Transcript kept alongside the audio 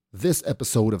This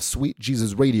episode of Sweet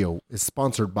Jesus Radio is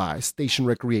sponsored by Station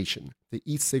Recreation, the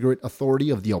e-cigarette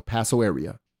authority of the El Paso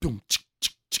area.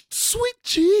 Sweet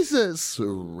Jesus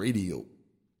Radio.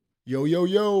 Yo, yo,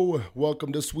 yo.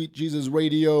 Welcome to Sweet Jesus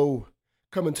Radio.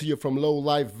 Coming to you from Low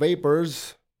Life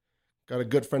Vapors. Got a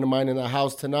good friend of mine in the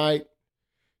house tonight.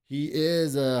 He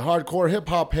is a hardcore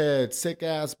hip-hop head,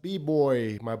 sick-ass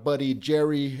b-boy. My buddy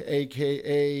Jere,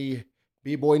 a.k.a.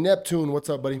 B-boy Neptune.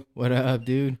 What's up, buddy? What up,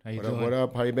 dude? How you doing? What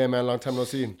up? How you been, man? Long time no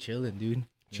see. Chilling, dude.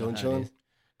 Chilling.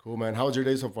 Cool, man. How was your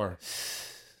day so far?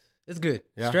 It's good.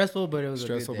 Yeah? Stressful, but it was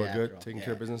stressful, a good day but good. after all. Taking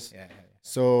care of business. Yeah.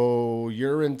 So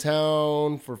you're in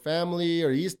town for family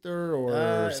or Easter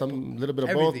or some little bit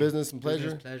of both, business and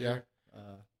pleasure. Yeah.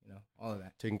 All of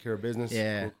that. Taking care of business.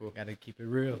 Yeah. Cool. Gotta keep it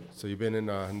real. So you've been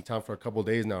in town for a couple of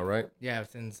days now, right? Yeah,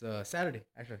 since Saturday.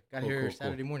 Actually, got here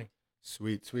Saturday morning.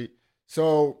 Sweet.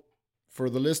 So for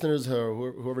the listeners,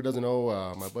 whoever doesn't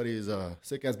know, my buddy is a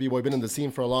sick-ass b-boy, been in the scene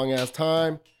for a long-ass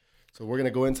time. So we're going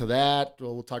to go into that.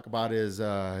 We'll talk about his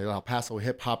El Paso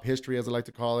hip-hop history, as I like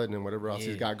to call it, and whatever else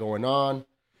he's got going on.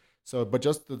 So, but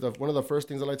just one of the first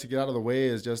things I like to get out of the way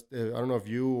is just, I don't know if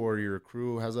you or your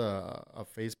crew has a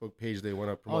Facebook page they want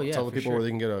to promote. Tell the people where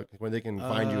they can where they can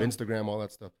find you, Instagram, all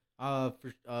that stuff.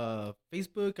 For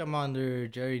Facebook, I'm under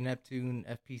Jere Neptune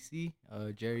FPC.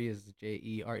 Jere is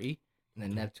Jere, and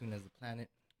then Neptune as the planet,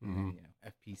 and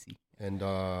FPC. And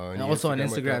also on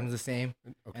Instagram is the same.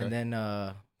 Okay. And then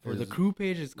for the crew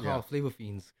page, it's called Flava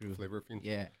Pheenz crew. Flava Pheenz.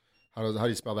 Yeah. How do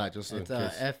you spell that? Just it's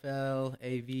Flava,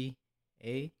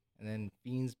 and then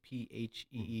Pheenz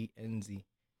Pheenz.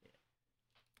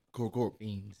 Cool.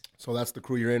 Pheenz. So that's the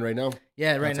crew you're in right now?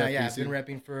 Yeah, right now. Yeah, I've been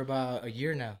repping for about a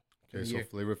year now. Okay, so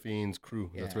Flava Pheenz crew.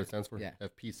 Yeah. That's what it stands for? Yeah.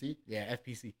 FPC? Yeah,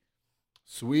 FPC.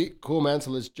 Sweet. Cool, man. So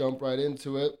let's jump right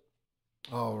into it.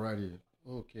 Alrighty.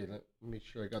 Okay, let me make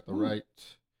sure I got the right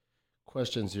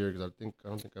questions here because I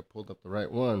don't think I pulled up the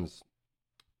right ones,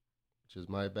 which is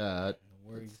my bad.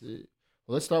 No worries. Let's see.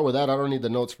 Well, let's start with that. I don't need the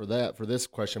notes for this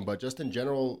question, but just in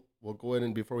general, we'll go ahead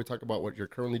and before we talk about what you're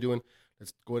currently doing,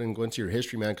 let's go ahead and go into your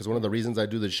history, man, because one of the reasons I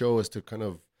do the show is to kind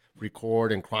of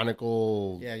record and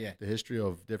chronicle the history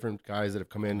of different guys that have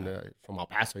come in from El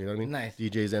Paso, you know what I mean? Nice.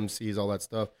 DJs, MCs, all that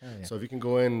stuff. Yeah. So if you can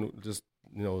go in, just,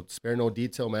 spare no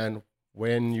detail, man.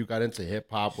 When you got into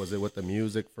hip-hop, was it with the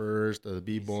music first, the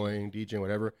b-boying, DJing,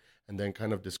 whatever, and then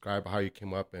kind of describe how you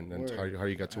came up and how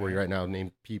you got to where you're at now,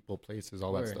 name people, places,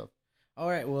 all that stuff. All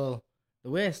right, well, the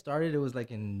way I started, it was like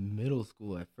in middle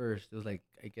school at first. It was like,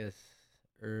 I guess,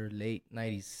 late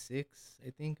 96, I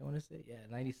think I want to say. Yeah,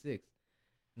 96.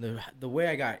 The way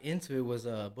I got into it was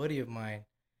a buddy of mine.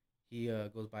 He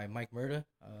goes by Mike Murda.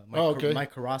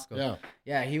 Mike Carrasco.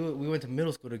 Yeah. We went to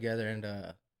middle school together,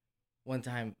 and one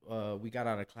time we got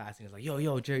out of class, and he's like,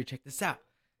 yo, Jere, check this out.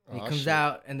 And he comes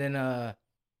out, and then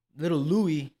little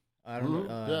Louie, I don't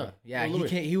know.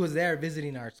 He was there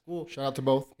visiting our school. Shout out to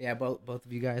both. Yeah, both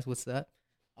of you guys. What's up?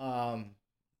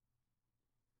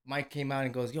 Mike came out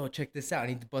and goes, yo, check this out. And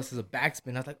he busts a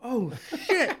backspin. I was like, oh,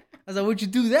 shit. I was like, where'd you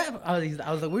do that? I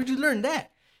was like, where'd you learn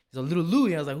that? He's like, little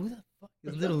Louie. I was like, who the fuck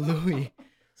is little Louie?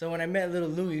 So when I met little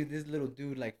Louie, this little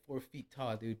dude, like 4 feet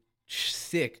tall, dude,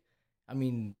 sick. I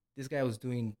mean, this guy was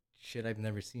doing shit I've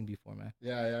never seen before, man.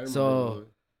 Yeah, I remember. So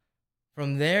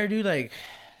from there, dude, like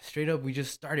straight up, we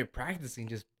just started practicing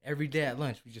just every day at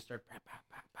lunch. We just started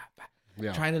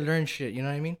trying to learn shit, you know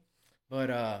what I mean? But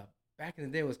back in the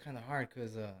day, it was kind of hard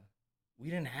because we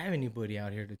didn't have anybody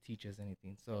out here to teach us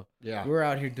anything. So we were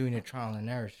out here doing a trial and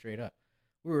error straight up.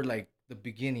 We were like the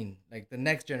beginning, like the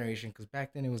next generation, because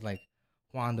back then it was like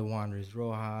Juan the Wanderers,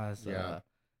 Rojas,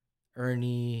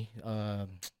 Ernie,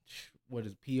 what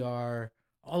is PR?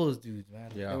 All those dudes,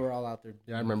 man. Yeah. They were all out there.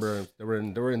 Yeah, I remember they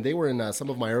were in some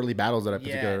of my early battles that I put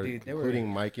together, dude, including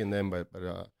Mike and them, but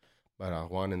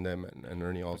Juan and them and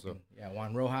Ernie also. Yeah,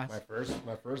 Juan Rojas.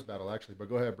 My first battle actually, but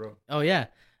go ahead, bro. Oh yeah.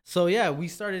 So yeah, we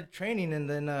started training, and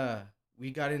then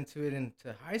we got into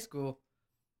high school,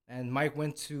 and Mike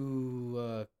went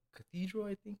to Cathedral,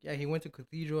 I think. Yeah, he went to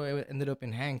Cathedral. I ended up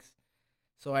in Hanks,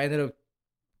 so I ended up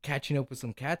catching up with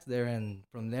some cats there, and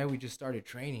from there we just started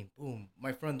training. Boom.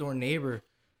 My front door neighbor,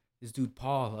 this dude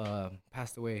Paul,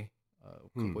 passed away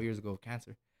a couple years ago of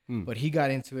cancer. But he got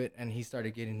into it, and he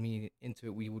started getting me into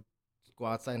it. We would go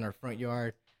outside in our front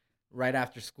yard right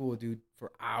after school, dude,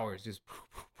 for hours, just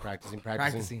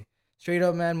practicing. Straight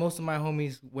up, man. Most of my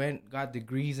homies got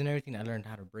degrees and everything. I learned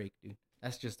how to break, dude.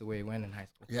 That's just the way it went in high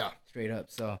school. Yeah. Straight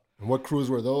up. So. And what crews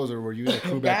were those, or were you in a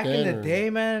crew back then? Back in the day,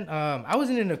 man, I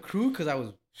wasn't in a crew because I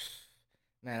was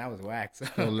whack. So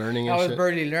still learning I was shit?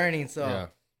 barely learning. So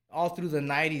all through the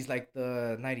 90s, like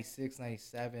the 96,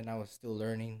 97, I was still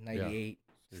learning. 98,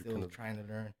 still trying to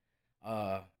learn.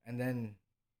 And then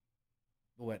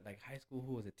what, like high school?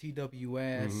 Who was it?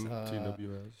 TWS.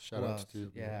 TWS. Shout out to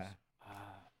TWS. Yeah.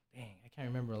 Dang, I can't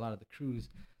remember a lot of the crews.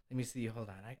 Let me see. Hold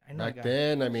on. I know. Back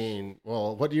then, I mean,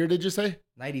 well, what year did you say?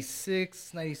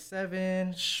 96,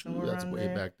 97. Shoot, that's way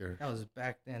back there. That was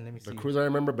back then. Let me see. The crews I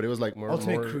remember, but it was like more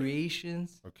Ultimate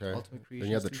Creations. Okay. Ultimate Creations. Then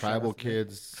you had the Tribal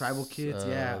Kids. Tribal Kids,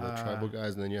 yeah. The Tribal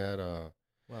guys, and then you had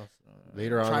well,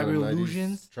 later on Tribal in the 90s,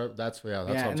 Illusions. That's what I'm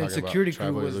and talking then Security about. Crew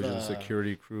Tribal was Illusions,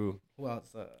 Security Crew. Who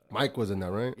else? Mike was in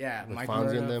that, right? Yeah, With Mike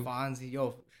Pheenz and them. Fonzie.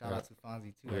 Yo, shout out to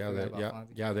Fonzie too.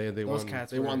 They Those won.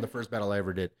 cats They won the first battle I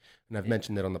ever did, and I've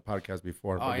mentioned it on the podcast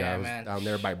before. Oh, but I was man. down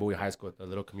there by Bowie High School at the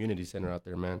little community center out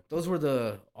there, man. Those were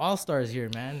the all stars here,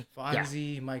 man.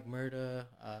 Fonzie, Mike Murda,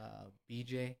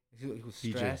 BJ. He was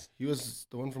stressed. He was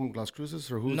the one from Las Cruces,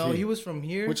 or who? No, he was from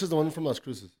here. Which is the one from Las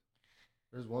Cruces?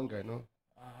 There's one guy, no?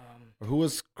 Or who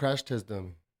was Crash Test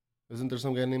Dummy? Isn't there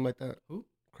some guy named like that? Who?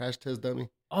 Crash Test Dummy.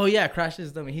 Oh yeah, Crash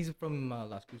Test Dummy. He's from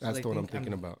Las Cruces. That's the one I'm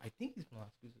thinking about. I think he's from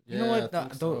Las Cruces. Yeah, you know what?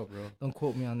 bro. Don't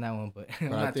quote me on that one, but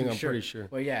I'm pretty sure.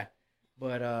 But yeah,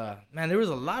 man, there was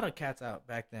a lot of cats out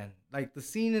back then. Like the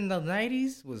scene in the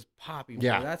 '90s was popping. Bro.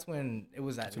 Yeah, that's when it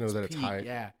was at its height.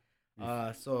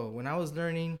 Yeah. So when I was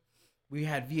learning, we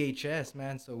had VHS,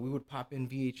 man. So we would pop in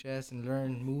VHS and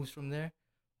learn moves from there.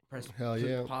 Hell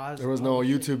yeah. Pause. There was no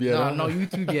YouTube yet. No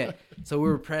YouTube yet. So we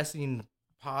were pressing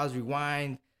pause,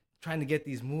 rewind, trying to get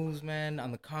these moves, man,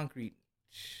 on the concrete.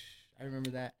 I remember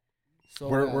that. So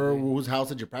whose house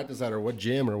did you practice at, or what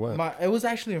gym, or what? It was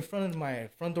actually in front of my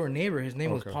front door neighbor. His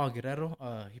name was Paul Guerrero.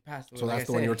 He passed away. So that's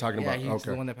the one you were talking about. Yeah, he's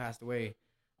the one that passed away.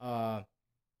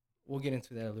 We'll get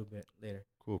into that a little bit later.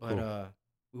 Cool.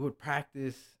 We would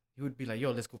practice. He would be like,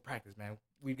 "Yo, let's go practice, man."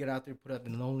 We'd get out there, put up the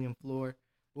linoleum floor.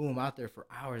 Boom, out there for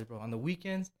hours, bro. On the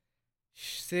weekends,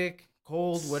 sick,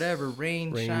 cold, whatever,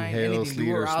 rain, shine, hail, anything. sleet,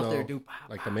 We were or out snow. there, dude.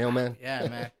 Like the mailman? Yeah,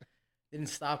 man. Didn't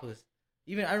stop us.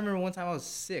 Even I remember one time I was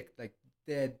sick, like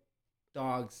dead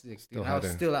dog sick. Dude. I was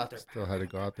still out there. Still had to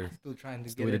go out there. Still trying to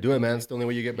It's get the way to do it, man. It's the only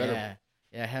way you get better.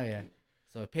 Yeah, hell yeah.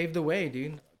 So it paved the way,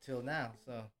 dude, till now.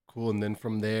 So cool. And then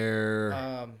from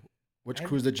there, which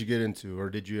crews did you get into, or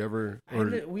did you ever?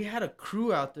 We had a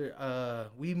crew out there.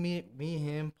 Me,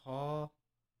 him, Paul.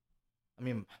 I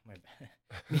mean, my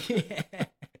bad.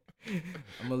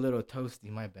 I'm a little toasty,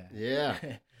 my bad. Yeah.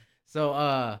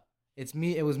 So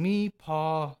it was me,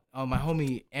 Paul, my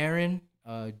homie Aaron,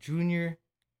 Junior,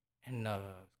 and a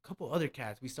couple other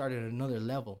cats. We started at another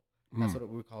level. That's what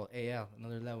we call AL,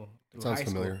 another level. Sounds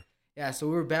familiar. School. Yeah, so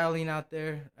we were battling out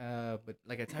there. But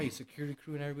like I tell you, security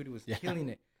crew and everybody was killing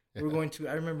it. We were going to,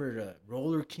 I remember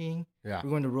Roller King. Yeah. We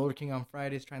were going to Roller King on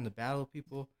Fridays trying to battle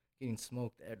people, getting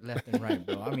smoked left and right,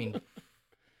 bro. I mean,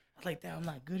 like that, I'm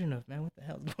not good enough, man. What the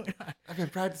hell's going on? I've been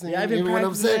practicing. Yeah, I've been practicing, when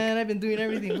I'm sick. man. I've been doing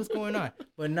everything. What's going on?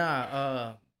 But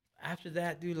nah, after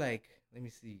that, dude, like, let me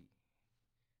see.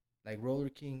 Like Roller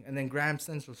King and then Graham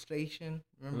Central Station.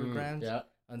 Remember Graham's? Yeah.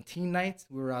 On team nights,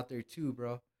 we were out there too,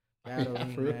 bro.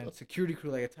 Battling, man. Security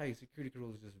crew, like I tell you, security crew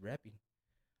was just repping.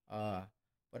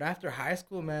 But after high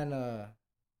school, man,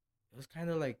 it was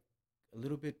kind of like a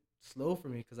little bit slow for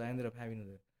me because I ended up having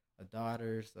a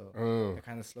daughter, so I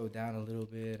kind of slowed down a little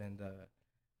bit. And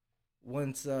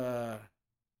once,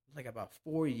 like about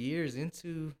 4 years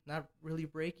into not really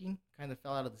breaking, kind of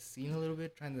fell out of the scene a little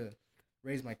bit, trying to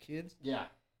raise my kids. Yeah.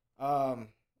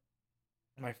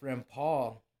 My friend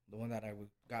Paul, the one that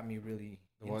got me really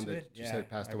the one that you said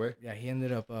passed away. Yeah, he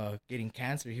ended up getting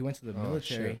cancer. He went to the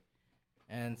military, shit.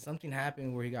 and something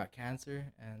happened where he got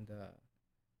cancer, and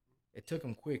it took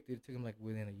him quick. It took him like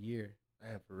within a year.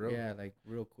 Man, for real. Yeah, like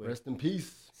real quick. Rest in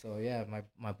peace. So yeah,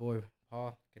 my boy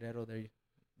Paul Guerrero, there.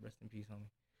 Rest in peace, homie.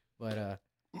 But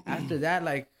after that,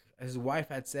 like his wife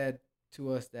had said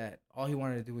to us that all he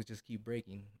wanted to do was just keep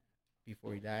breaking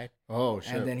before he died. Oh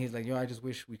shit. And then he's like, "Yo, I just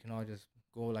wish we can all just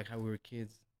go like how we were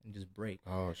kids and just break."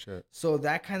 Oh shit. So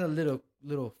that kind of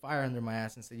little fire under my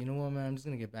ass and said, "You know what, man? I'm just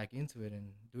gonna get back into it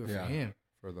and do it for him,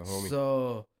 for the homie."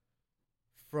 So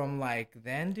from like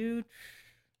then, dude,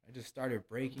 I just started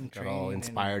breaking, got all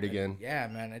inspired again. Yeah,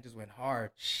 man, I just went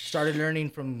hard. Started learning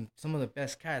from some of the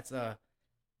best cats. I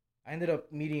ended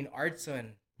up meeting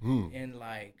Artson in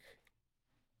like,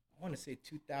 I want to say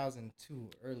 2002,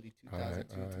 early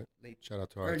 2002, all right. late. Shout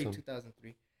out to early Artson.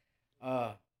 2003.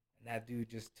 And that dude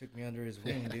just took me under his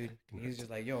wing, dude. He was just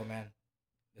like, "Yo, man,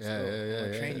 let's go. I'm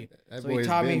gonna train you." That so boy's he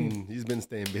taught me. He's been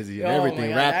staying busy and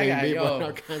everything, God, rapping, that guy,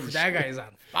 all kinds of that shit. guy is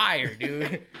on fire,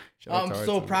 dude. Shout out I'm to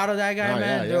so Artson. proud of that guy,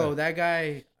 man. Yeah. Yo, that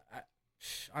guy.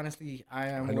 Honestly, I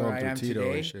am I know where him I through am Tito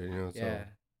today. and shit, you know. Yeah,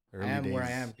 So I am where I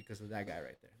am because of that guy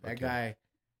right there. That guy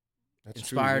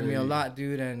inspired me a lot,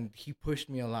 dude, and he pushed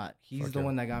me a lot. He's the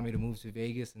one that got me to move to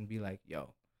Vegas and be like,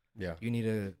 yo, you need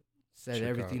to set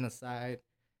everything aside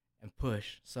and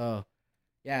push. So,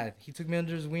 yeah, he took me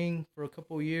under his wing for a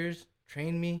couple of years,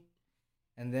 trained me,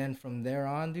 and then from there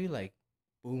on, dude, like,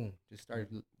 boom, just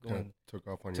started going. Took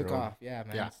off on your own. Took off, yeah,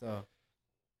 man. Yeah. So,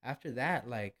 after that,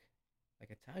 like I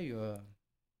tell you,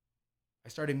 I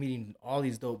started meeting all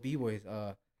these dope B-boys.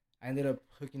 I ended up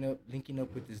linking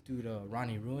up with this dude,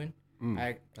 Ronnie Ruin.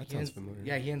 That sounds familiar.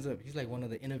 Yeah, he's like one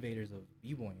of the innovators of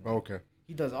b-boying. Oh, okay.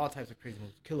 He does all types of crazy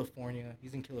moves. California,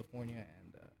 he's in California,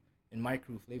 and in my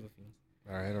crew, Flava Pheenz.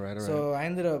 All right. So I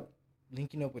ended up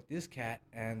linking up with this cat,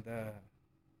 and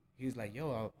he was like,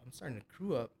 "Yo, I'm starting to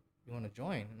crew up. You want to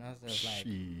join?" And I was just like,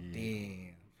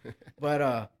 "Damn."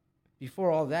 But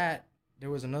before all that, there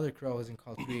was another crew I was in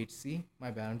called 3HC. My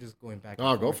bad, I'm just going back.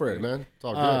 Oh, go for it, man. It's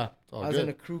all good. I was in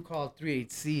a crew called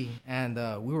 3HC, and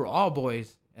we were all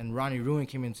boys. And Ronnie Ruin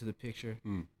came into the picture,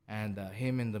 and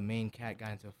him and the main cat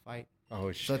got into a fight.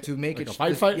 Oh, shit. So to make like it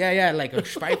a fight? Yeah, like a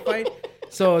fight.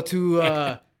 So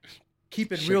to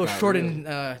keep it real short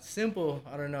and simple,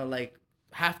 I don't know, like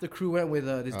half the crew went with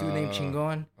this dude named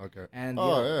Chingon. Okay. And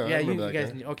you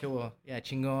guys. Okay, well, yeah,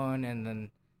 Chingon, and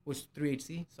then was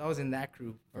 3HC. So I was in that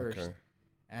crew first. Okay.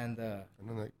 And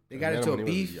they got into a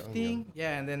beef thing.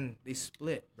 Yeah, and then they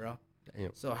split, bro.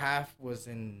 Damn. So half was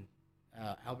in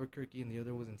Albuquerque and the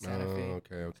other was in Santa Fe.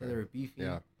 Okay. So they were beefing.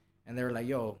 Yeah. And they were like,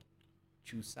 yo,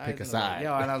 choose sides. Pick a side. Like,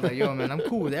 yo, and I was like, yo, man, I'm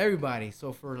cool with everybody.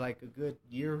 So for like a good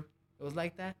year, it was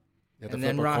like that. You had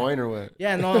to flip a coin or what?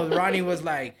 Yeah, no, Ronnie was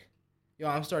like, yo,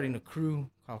 I'm starting a crew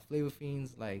called Flava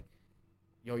Pheenz. Like,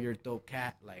 yo, you're a dope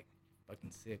cat. Like,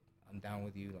 fucking sick. I'm down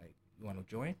with you. Like, you want to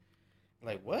join?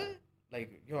 Like, what?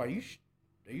 Like, yo, are you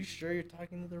sure you're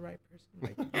talking to the right person?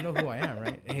 Like, you know who I am,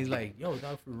 right? And he's like, yo,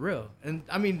 dog, for real. And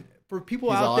I mean, for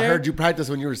people out there, I heard you practice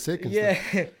when you were sick. And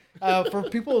stuff. For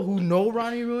people who know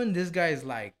Ronnie Ruin, this guy is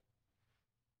like,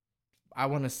 I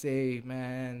want to say,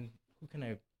 man, who can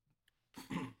I?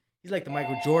 He's like the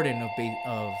Michael Jordan of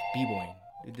b-boying.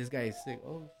 Dude, this guy is sick.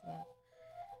 Oh,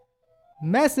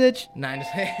 message. Nah,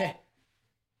 just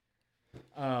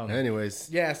anyways,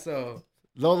 yeah. So.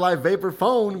 Low life vapor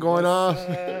phone going off.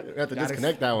 You have to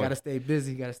disconnect that one. Gotta stay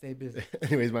busy.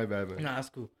 Anyways, my bad, man. Nah, that's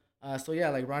cool. So yeah,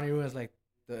 like Ronnie Ruin's like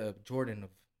the Jordan of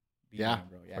b-boying,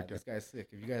 bro. Yeah, this guy's sick.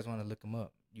 If you guys want to look him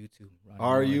up, YouTube.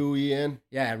 Ruin.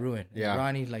 Yeah, Ruin. Yeah,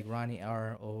 Ronnie, like Ronnie,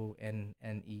 RONNEIE.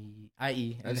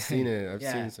 I've seen it. I've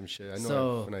seen some shit. I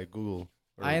know when I Google.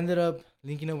 I ended up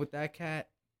linking up with that cat.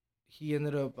 He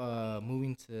ended up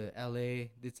moving to LA.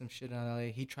 Did some shit in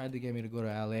LA. He tried to get me to go to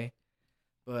LA,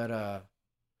 but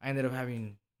I ended up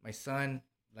having my son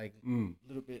like a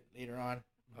little bit later on.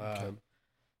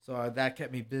 So that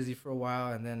kept me busy for a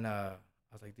while. And then I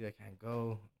was like, dude, I can't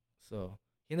go. So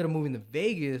he ended up moving to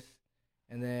Vegas.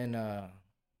 And then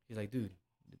he's like, dude,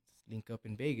 let's link up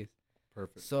in Vegas.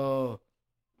 Perfect. So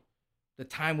the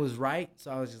time was right.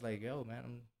 So I was just like, yo,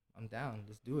 man, I'm down.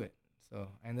 Let's do it. So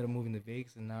I ended up moving to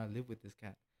Vegas, and now I live with this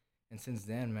cat. And since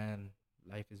then, man,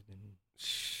 life has been...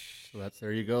 So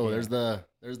there you go. Yeah.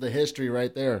 There's the history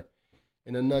right there.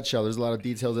 In a nutshell, there's a lot of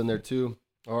details in there too.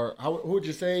 Or who would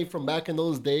you say from back in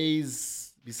those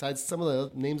days, besides some of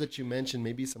the names that you mentioned,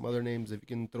 maybe some other names, if you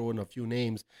can throw in a few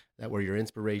names that were your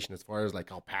inspiration as far as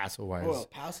like El Paso wise? Oh, El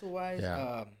Paso wise?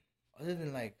 Yeah. Other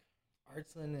than like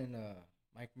Artson and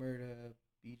Mike Murda,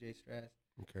 BJ Strass.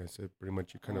 Okay, so pretty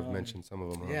much you kind of mentioned some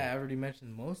of them. Huh? Yeah, I already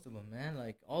mentioned most of them, man.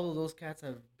 Like all of those cats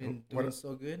have been doing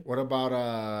so good. What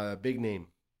about big name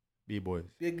B-boys?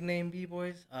 Big name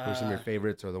B-boys? Who are some of your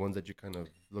favorites or the ones that you kind of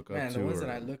look up to? Man, the ones that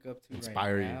I look up to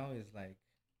inspire right now is like,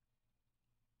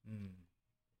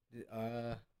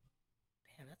 damn,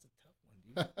 that's a tough one,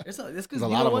 dude. There's a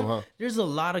lot of them, huh? There's a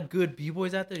lot of good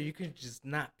B-boys out there. You can just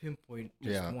not pinpoint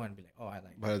just one. Be like, oh, I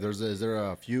like that. But is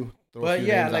there a few? But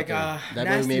yeah, like that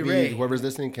Nasty maybe Ray. Whoever's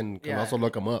listening can also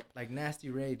look them up. Like Nasty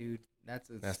Ray, dude. That's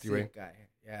a Nasty sick Ray guy.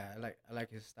 Yeah, I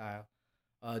like his style.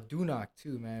 Dunock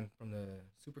too, man, from the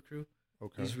Super Crew.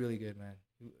 Okay. He's really good, man.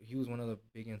 He was one of the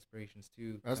big inspirations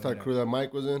too. That's that crew that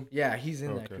Mike was in? Yeah, he's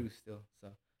in that crew still. So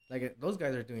like those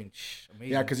guys are doing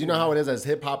amazing. Yeah, because you know how it is as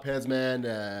hip hop heads, man.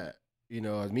 As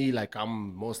me, like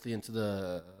I'm mostly into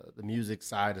the music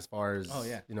side as far as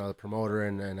the promoter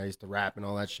and I used to rap and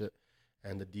all that shit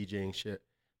and the DJing shit.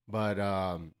 But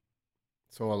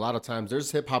so a lot of times there's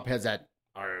hip hop heads that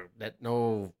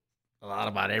know a lot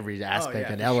about every aspect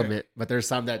and element, but there's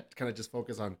some that kind of just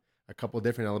focus on a couple of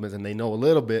different elements and they know a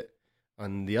little bit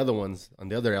on the other ones, on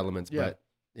the other elements. Yeah. But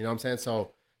you know what I'm saying?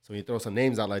 So when you throw some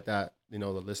names out like that, the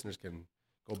listeners can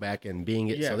go back and being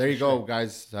it. So there you go,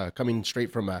 guys, coming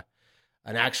straight from a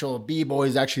an actual b-boy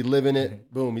is actually living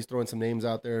it. Boom, he's throwing some names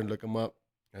out there and look him up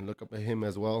and look up at him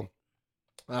as well.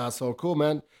 So cool,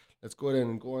 man. Let's go ahead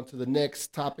and go on to the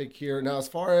next topic here. Now, as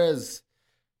far as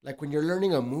like when you're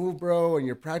learning a move, bro, and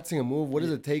you're practicing a move, what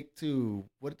does it take to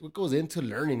what goes into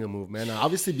learning a move, man?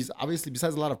 Obviously,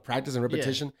 besides a lot of practice and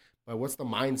repetition, but what's the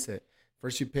mindset?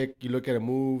 First, you look at a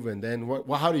move, and then what?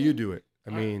 Well, how do you do it? I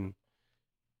mean,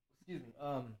 excuse me.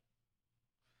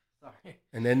 Sorry.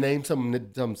 And then name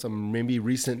some maybe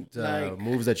recent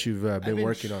moves that you've been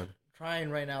working on.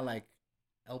 Trying right now, like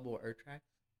elbow air track.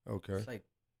 Okay. It's like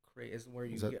crazy. It's where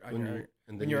you get on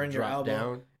when you're on your elbow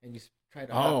down? and you try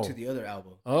to hop to the other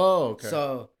elbow. Oh, okay.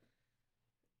 So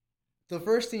the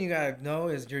first thing you gotta know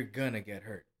is you're gonna get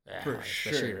hurt for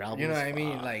sure. You know what I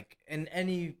mean? Like in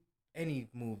any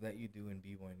move that you do in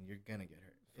B1, you're gonna get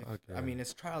hurt. I mean,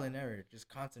 it's trial and error, just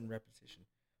constant repetition.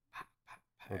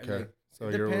 Okay. Like, so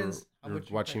you're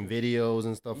watching videos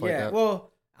and stuff like that? Yeah,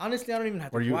 well, honestly, I don't even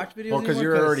have to watch videos because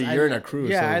you're in a crew.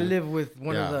 Yeah, I live with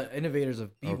one of the innovators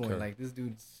of B-Boy. Okay. Like, this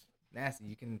dude's nasty.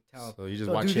 You can tell. So you just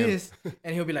watch him. This,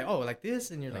 and he'll be like, oh, like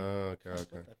this? And you're like, okay. What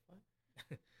the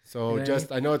fuck? So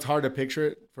I know it's hard to picture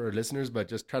it for listeners, but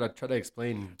just try to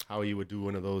explain how you would do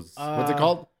one of those. What's it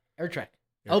called? Air track.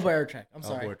 Elbow air track. I'm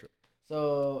sorry.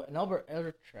 So an elbow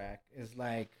air track is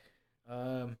like,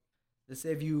 let's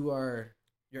say if you are...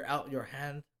 your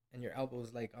hand and your elbow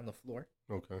is like on the floor.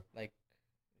 Okay. Like.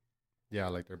 Yeah,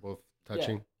 like they're both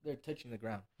touching. Yeah, they're touching the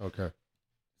ground. Okay.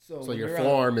 So your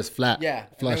forearm is flat. Yeah.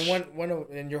 Flush.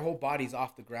 And your whole body's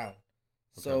off the ground.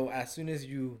 Okay. So as soon as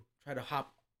you try to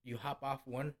hop off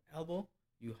one elbow,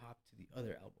 you hop to the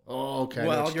other elbow. Oh, okay.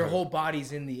 Well, your whole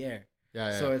body's in the air.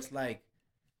 Yeah. So it's like,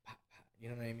 you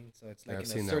know what I mean? So it's like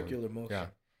in a circular motion. Yeah.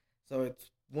 So it's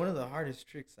one of the hardest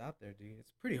tricks out there, dude.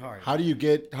 It's pretty hard. How do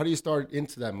you start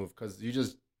into that move? Because you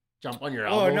just jump on your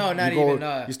elbow. Oh no, not even.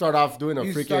 You start off doing a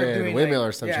freaking windmill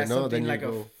or something. No, then like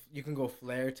you can go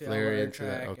flare to elbow air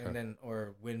track, and then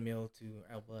or windmill to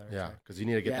elbow air track. Yeah, because you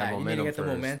need to get that momentum. You need to get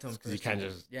the momentum because you can't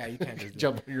just you can't just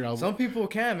jump on your elbow. Some people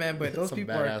can, man, but those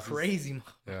people are crazy.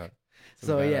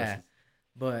 Yeah,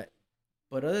 but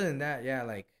other than that,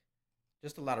 like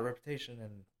just a lot of repetition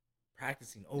and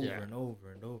practicing over and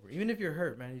over and over. Even if you're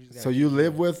hurt, man, you just gotta. So you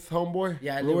live with homeboy?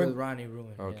 Yeah, I live with Ronnie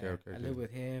Ruin. Okay. I live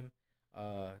with him.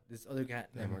 This other guy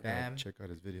named Bam. Check out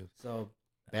his videos. So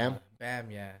Bam,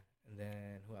 yeah, and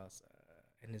then who else?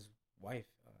 And his wife.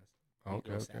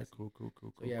 Okay, cool.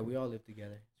 So yeah, we all live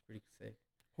together. It's pretty safe.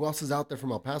 Who else is out there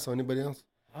from El Paso? Anybody else?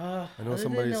 I know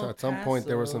somebody saw at some point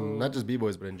there were some, not just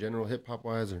b-boys, but in general hip hop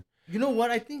wise or. You know what?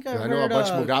 I think I know a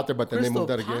bunch moved out there, but then Crystal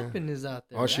they moved out again. Poppin is out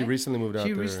there. Oh, she recently moved out there.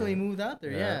 She recently moved out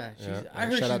there. Yeah. I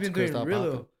heard Shout she's been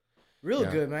doing real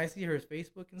Yeah. good, man. I see her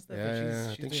Facebook and stuff. Yeah,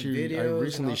 and I think doing videos. I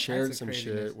recently shared some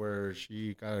shit where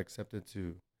she got accepted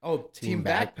to Team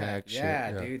Backpack. Shit.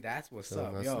 Yeah, dude, that's what's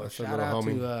up. That's Shout out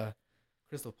to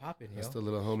Crystal Poppin. That's the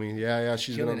little homie. Yeah,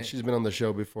 she's been on the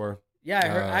show before. Yeah, I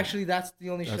heard. Actually, that's the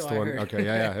only show I heard. Okay,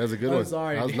 yeah, that was a good one. I'm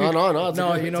sorry.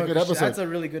 No, it's a good episode. That's a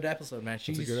really good episode, man.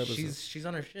 She's she's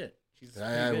on her shit. She's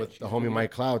with the homie Mike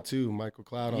Cloud too. Michael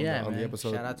Cloud on the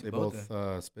episode. Shout out to they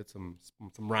both spit some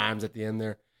rhymes at the end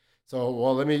there. So,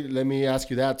 well, let me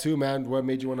ask you that too, man. What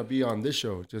made you want to be on this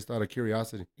show? Just out of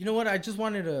curiosity. You know what? I just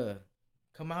wanted to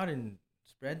come out and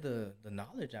spread the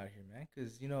knowledge out here, man.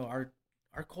 Because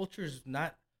our culture's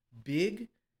not big.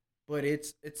 But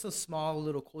it's a small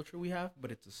little culture we have,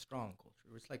 but it's a strong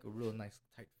culture. It's like a real nice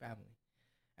tight family,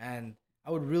 and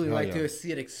I would really like to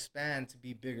see it expand to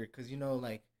be bigger. Cause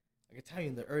like I can tell you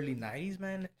in the early '90s,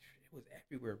 man, it was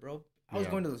everywhere, bro. I was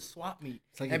going to the swap meet,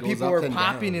 and people were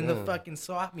popping in the fucking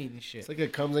swap meet and shit. It's like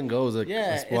it comes and goes. Like,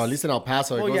 well, at least in El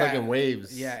Paso, it goes like in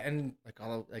waves. Yeah, and like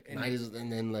all like '90s,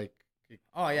 and then like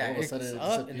all of a sudden it's it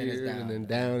up and then it's down, and then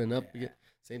down and up again.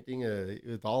 Same thing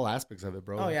with all aspects of it,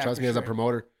 bro. Oh, yeah, Trust me, as a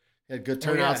promoter. Had good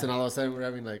turnouts, and all of a sudden we're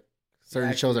having like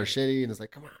certain shows are shitty, and it's like,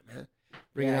 come on, man,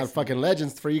 bringing out fucking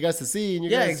legends for you guys to see, and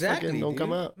you guys fucking don't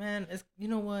come out, man. It's you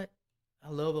know what, I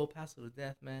love El Paso to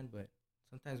death, man, but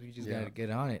sometimes we just gotta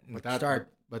get on it and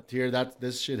start. But here,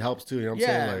 this shit helps too. You know what I'm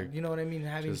saying? Like, you know what I mean.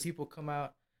 Having people come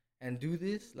out and do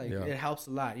this, like, it helps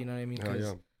a lot. You know what I mean?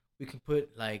 Because we can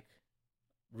put like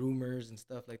rumors and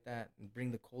stuff like that, and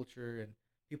bring the culture, and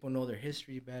people know their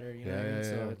history better. You know what I mean?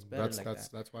 So it's better that's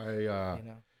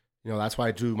why. That's why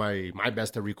I do my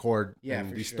best to record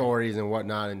these stories and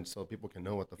whatnot, and so people can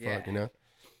know what the fuck, you know.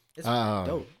 It's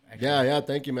dope. Actually. Yeah.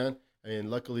 Thank you, man. And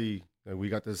luckily, we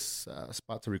got this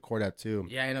spot to record at too.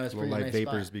 Yeah, I know it's no pretty light nice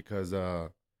vapors spot. because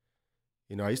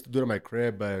You know, I used to do it at my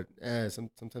crib, but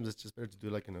sometimes it's just better to do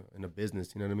like in a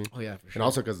business. You know what I mean? Oh yeah, for sure. And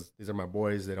also because these are my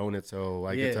boys that own it, so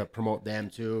I get to promote them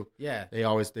too. Yeah,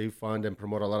 they fund and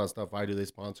promote a lot of stuff I do. They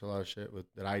sponsor a lot of shit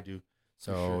that I do.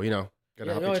 So you know,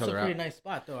 gotta help each other out. It's a pretty nice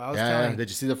spot though. I was telling. Did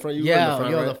you see the front? You were in the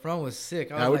front, right? The front was sick.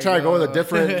 We're trying to go with a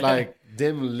different like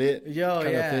dim lit kind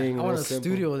of thing. I want a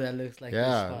studio that looks like this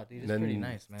spot, dude. It's pretty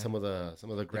nice, man. Some of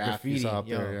the graffiti out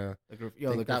there,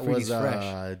 the that was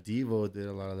fresh. Devo did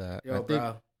a lot of that. Yo,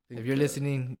 bro, if you're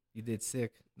listening, you did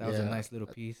sick. That was a nice little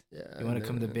piece. Yeah, you want to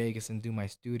come to Vegas and do my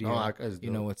studio?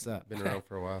 You know what's up. Been around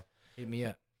for a while. Hit me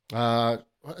up.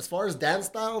 As far as dance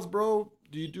styles, bro,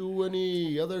 do you do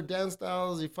any other dance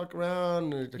styles? You fuck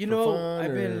around, or, like,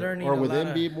 I've been learning. Or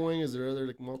within b-boying, is there other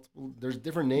like multiple? There's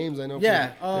different names I know.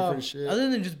 Yeah, for different shit. Other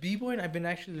than just b-boying, I've been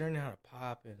actually learning how to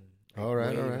pop and all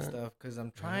right. and stuff because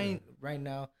I'm trying right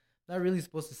now. Not really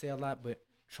supposed to say a lot, but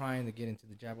trying to get into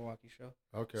the Jabberwocky show.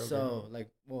 Okay. So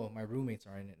my roommates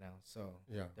are in it now, so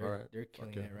they're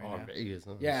killing it right now. Vegas,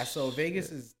 huh? Yeah, so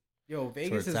Vegas is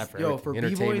for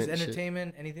b-boys,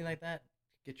 entertainment, anything like that.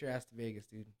 Get your ass to Vegas,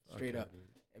 dude. Straight up. Dude.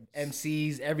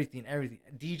 MCs, everything.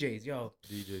 DJs,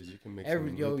 you can make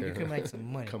you can make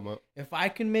some money. Come up. If I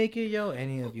can make it,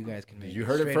 any of you guys can make it. You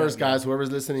heard it first, guys. Whoever's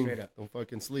listening, don't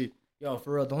fucking sleep. For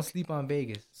real, don't sleep on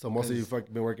Vegas. So most of you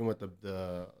fucking been working with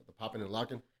the popping and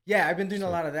locking? Yeah, I've been doing a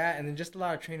lot of that, and then just a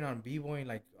lot of training on b-boying,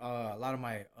 like a lot of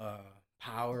my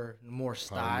power, more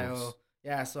style.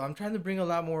 Yeah, so I'm trying to bring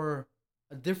a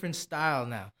different style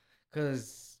now,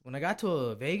 because when I got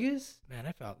to Vegas, man,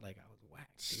 I felt like I was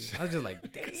whacked, dude. I was just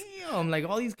like, damn, like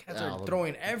all these cats are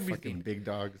throwing everything. Fucking big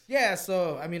dogs. Yeah,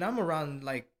 so, I mean, I'm around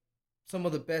like some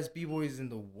of the best b-boys in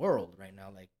the world right now.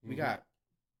 Like, we got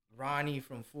Ronnie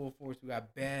from Full Force. We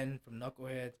got Ben from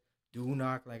Knuckleheads.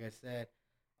 Dunock, like I said.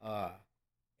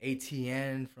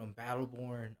 ATN from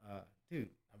Battleborn. Dude,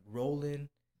 I'm rolling.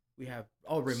 We have,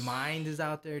 Remind is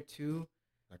out there too.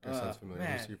 That guy sounds familiar.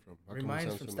 Man, Where's he from?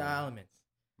 Remind's from Style Elements.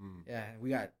 Yeah,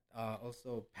 we got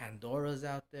also Pandora's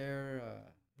out there.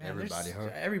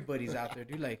 Everybody's out there,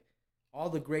 dude. Like all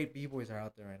the great b-boys are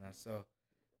out there right now. So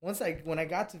when I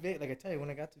got to Vegas, like I tell you,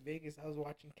 when I got to Vegas, I was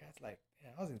watching cats like,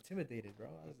 man, I was intimidated, bro.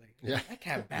 I was like, I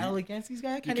can't battle against these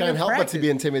guys. You can't help but to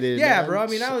be intimidated. Yeah, man. bro. I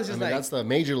mean, I was just like, that's the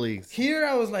major leagues. Here,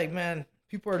 I was like, man,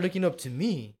 people are looking up to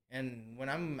me, and when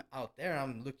I'm out there,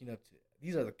 I'm looking up to.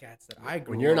 These are the cats that I grew up.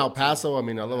 When you're in El Paso, I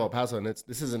mean, I love El Paso, and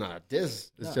this isn't a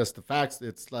diss. It's just the facts.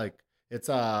 It's like. It's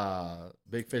a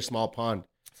big fish, small pond.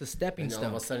 It's a stepping stone.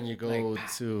 All of a sudden, you go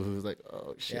to who's like,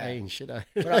 oh shit, I ain't shit.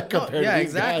 Exactly,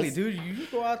 guys. Dude. You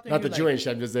go out there. Not that you ain't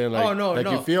shit. I'm just saying, like, no.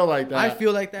 you feel like that. I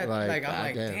feel like that. Like I'm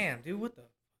like, damn, dude, what the?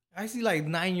 I see like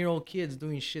 9-year-old kids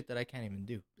doing shit that I can't even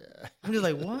do. Yeah. I'm just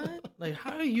like, what? Like,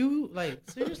 how are you? Like,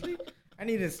 seriously? I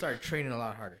need to start training a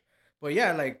lot harder. But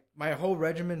yeah, like my whole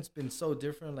regiment's been so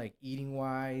different, like eating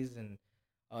wise and.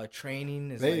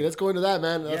 Training is. Hey, let's go into that,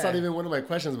 man. That's not even one of my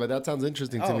questions, but that sounds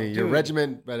interesting to me. Dude. Your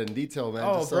regiment, but in detail, man.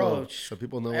 Oh, bro. So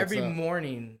people know. Every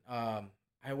morning,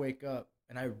 I wake up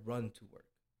and I run to work.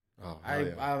 Oh,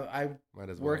 I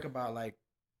work about like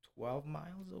 12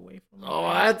 miles away from.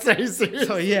 That's serious.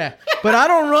 So yeah, but I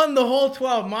don't run the whole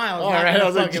 12 miles. All right, I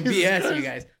was fucking BS, you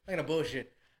guys. I'm gonna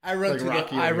bullshit. I run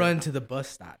like run to the bus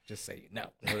stop, just so you know.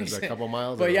 There's a couple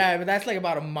miles. But but that's like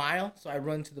about a mile. So I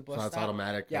run to the bus stop. That's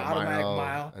automatic. Yeah, automatic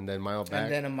mile. And then mile back.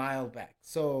 And then a mile back.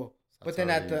 So but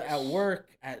then at work,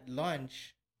 at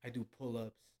lunch, I do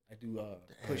pull-ups. I do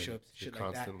push-ups, shit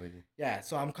like that. Yeah,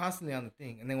 so I'm constantly on the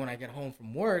thing. And then when I get home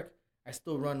from work, I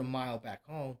still run a mile back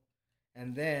home.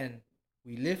 And then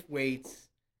we lift weights.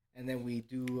 And then we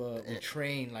do, we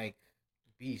train like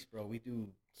beast, bro. We do.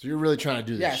 So you're really trying to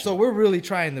do this shit. So we're really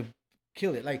trying to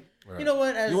kill it. Like, you know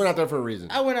what? You went out there for a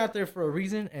reason. I went out there for a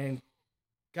reason and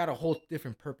got a whole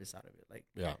different purpose out of it. Like,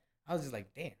 I was just like,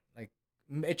 damn. Like,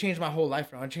 it changed my whole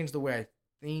life around. It changed the way I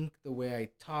think, the way I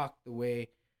talk, the way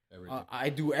I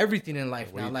do everything in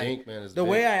life now. Like, the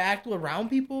way I act around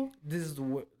people, this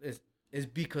is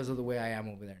because of the way I am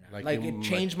over there now. Like it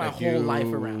changed my whole life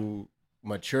around.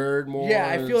 Matured more. Yeah,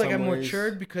 I feel like I'm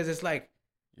matured because it's like,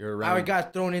 I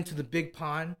got thrown into the big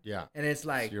pond. Yeah. And it's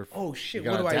like, oh shit,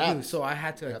 what do I do? So I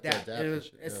had to adapt.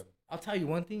 I'll tell you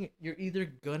one thing, you're either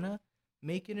gonna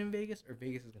make it in Vegas or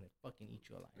Vegas is gonna fucking eat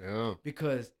you alive. Yeah.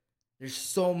 Because there's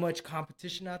so much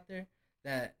competition out there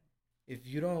that if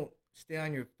you don't stay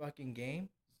on your fucking game,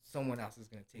 someone else is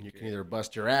gonna take you. You can either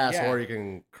bust your ass or you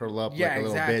can curl up like a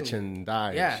little bitch and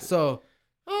die. Yeah. So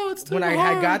when I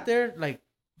had got there, like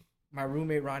my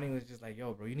roommate Ronnie was just like,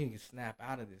 yo, bro, you need to snap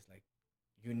out of this. Like,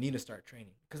 you need to start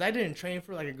training. Because I didn't train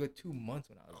for like a good 2 months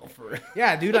when I was there. For real?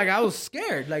 Yeah, dude, like I was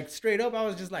scared. Like straight up, I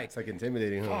was just like. It's like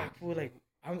intimidating, huh? Fuck, fool, like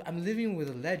I'm living with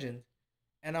a legend,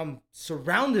 and I'm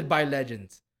surrounded by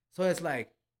legends. So it's like,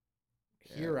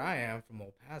 here I am from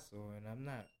El Paso, and I'm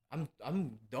not.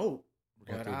 I'm dope,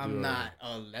 but I'm not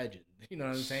a legend. You know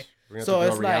what I'm saying? So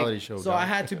it's like, so I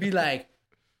had to be like,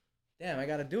 damn, I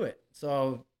gotta do it.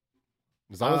 So.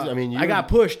 As long as, I mean, I got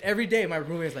pushed every day. My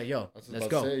roommate's like, "Yo, let's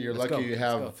go." You're lucky you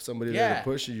have somebody there to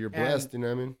push you. You're blessed, you know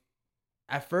what I mean?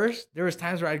 At first, there was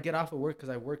times where I'd get off of work because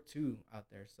I work too out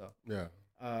there. So yeah,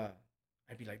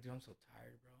 I'd be like, "Dude, I'm so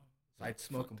tired, bro." So I'd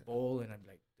smoke a bowl, and I'd be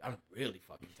like, "I'm really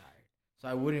fucking tired." So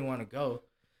I wouldn't want to go,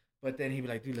 but then he'd be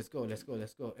like, "Dude, let's go."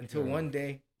 Until one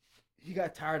day, he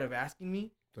got tired of asking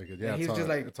me. Like, yeah, he was just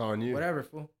like, "It's on you." Whatever,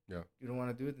 fool. Yeah, you don't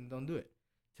want to do it, then don't do it.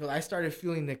 Till I started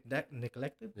feeling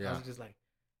neglected. Yeah. I was just like,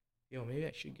 yo, maybe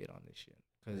I should get on this shit.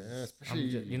 Cause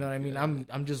you know what I mean? Yeah.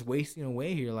 I'm just wasting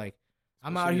away here. Like,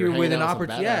 I'm out here with an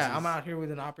opportunity. Yeah, I'm out here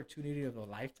with an opportunity of a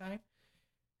lifetime.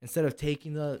 Instead of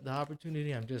taking the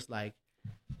opportunity, I'm just like,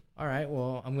 all right,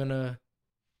 well, I'm gonna,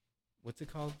 what's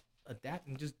it called? Adapt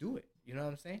and just do it. You know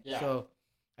what I'm saying? Yeah. So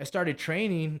I started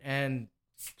training, and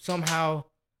somehow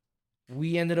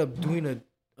we ended up doing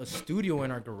a studio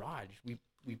in our garage. We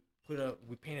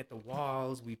painted the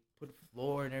walls, we put a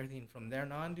floor and everything. From there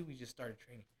on, dude, we just started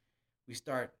training. We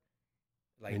start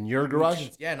like in your garage?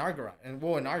 Yeah, in our garage.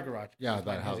 In our garage. Yeah,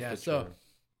 that house. Yeah, so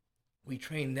we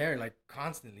train there like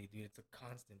constantly, dude. It's a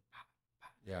constant.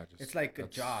 Yeah, it's like a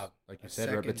job. Like you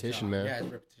said, repetition, man. Yeah,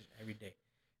 it's repetition every day.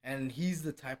 And he's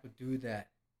the type of dude that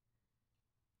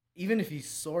even if he's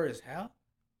sore as hell,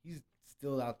 he's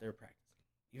still out there practicing.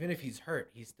 Even if he's hurt,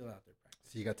 he's still out there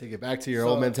practicing. So you got to take it back to your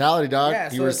old mentality, dog.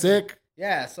 Yeah, you were sick.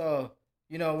 Yeah, so,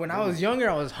 you know, when I was younger,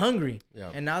 I was hungry.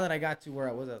 Yeah. And now that I got to where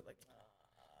I was like,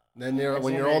 then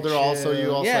when you're older, also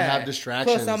you also have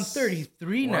distractions. Plus, I'm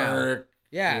 33 now. Work.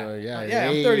 Yeah.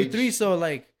 I'm 33, so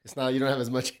like. It's not, you don't have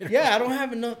as much energy. Yeah, I don't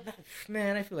have enough.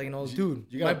 Man, I feel like an old dude.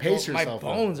 You gotta pace yourself. My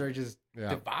bones are just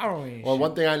devouring. Well,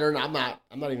 one thing I learned, I'm not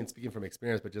even speaking from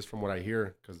experience, but just from what I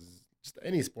hear, because just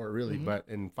any sport really, but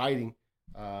in fighting,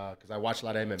 because I watch a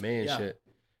lot of MMA and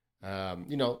shit.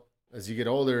 You know, as you get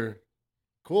older,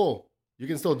 cool, you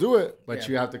can still do it, but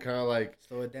you have to kind of like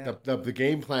slow it down. The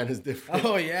game plan is different.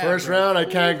 Oh yeah, first round I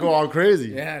can't go all crazy.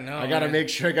 Yeah, no, I gotta make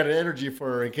sure I got an energy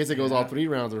for in case it goes all 3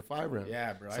 rounds or 5 rounds.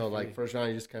 Yeah, bro. So like first round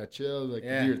you just kind of chill, like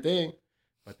do your thing,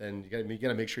 but then you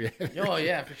gotta make sure you. Oh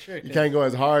yeah, for sure. You can't go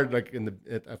as hard like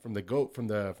from the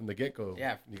get go.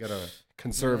 Yeah, you gotta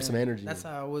conserve some energy. That's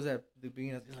how I was at the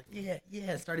beginning. I was like,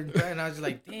 yeah. Started and I was just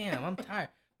like, damn, I'm tired.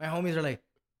 My homies are like,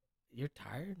 you're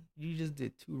tired? You just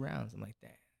did 2 rounds. I'm like,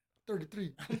 damn.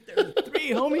 33. I'm 33,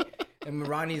 homie. And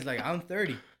Ronnie's like, I'm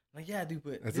 30. I'm like, yeah, dude,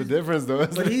 but that's the difference, though.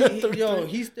 But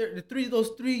he's 33. Those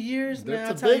 3 years, man,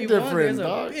 that's a big difference. There's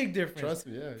a big difference. Trust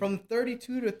me, yeah. From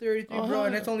 32 to 33, bro,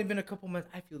 and it's only been a couple months.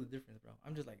 I feel the difference, bro.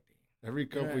 I'm just like, damn. Every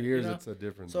couple years, it's a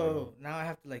difference. So now I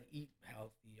have to like eat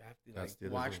healthy. I have to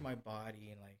like watch my body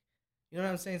and like, you know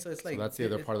what I'm saying? So it's like that's the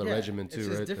other part of the regimen too,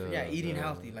 right? Different. Eating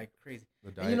healthy like crazy.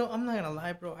 And you know, I'm not gonna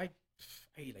lie, bro. I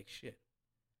eat like shit.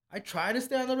 I try to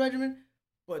stay on the regimen,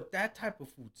 but that type of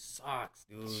food sucks,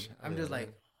 dude. I'm just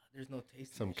like, there's no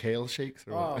taste. Some kale shakes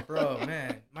or what? Bro,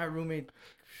 man. My roommate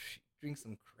drinks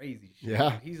some crazy shit.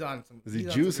 Yeah. He's on some. Does he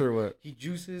juice or what? He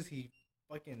juices. He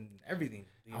fucking everything.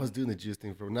 Dude. I was doing the juice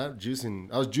thing for not juicing.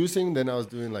 I was juicing, then I was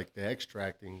doing like the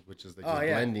extracting, which is like just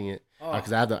blending it.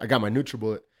 Because I got my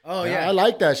NutriBullet. Oh yeah, I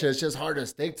like that shit. It's just hard to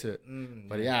stick to it.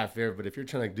 But if you're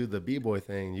trying to do the b-boy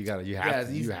thing, you have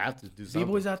to do something.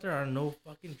 B-boys out there are no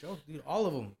fucking joke, dude. All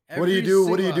of them. What do you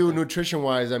do nutrition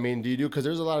wise? I mean, do you do because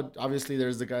there's a lot of obviously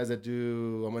there's the guys that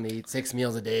do I'm gonna eat 6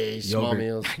 meals a day, small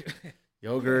meals.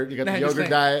 Yogurt, you got the yogurt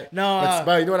diet. No,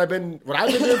 but you know what I've been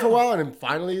doing for a while, and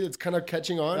finally it's kind of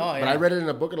catching on. But I read it in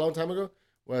a book a long time ago.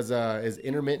 Is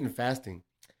intermittent fasting.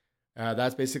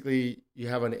 That's basically you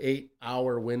have an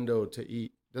 8-hour window to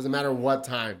eat. Doesn't matter what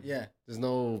time. Yeah. There's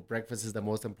no breakfast is the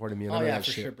most important meal.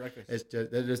 Sure, breakfast. It's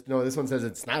just no. This one says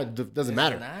it's not. It doesn't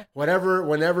matter. Not?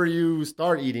 Whenever you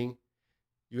start eating,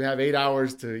 you have 8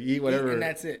 hours to eat whatever. And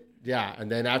that's it. Yeah,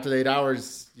 and then after the 8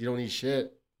 hours, you don't eat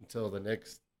shit until the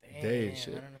next day and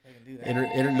shit. I don't know if I can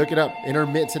do that. Look it up.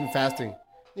 Intermittent fasting.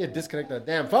 You disconnect that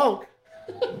damn phone.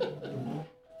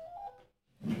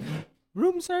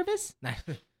 Room service? Let's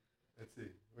see.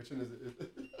 Which one is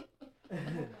it?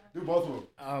 Do both of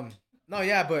them. No,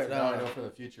 yeah, but now I know for the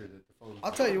future that the phone.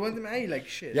 I'll tell you one thing, I eat like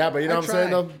shit. Yeah, but you know what I'm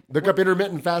saying though. Look up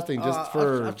intermittent fasting just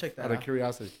for I'll check that out of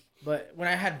curiosity. But when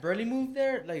I had barely moved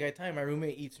there, like I tell you, my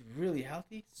roommate eats really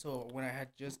healthy. So when I had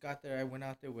just got there, I went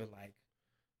out there with like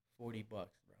 $40, bro.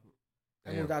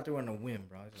 I moved out there on a whim,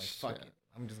 bro. I was like, fuck it.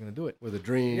 I'm just gonna do it with a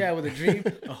dream. Yeah, with a dream,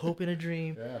 a hope and a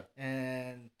dream, Yeah.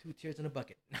 and 2 tears in a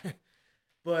bucket.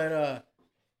 But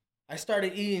I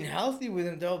started eating healthy with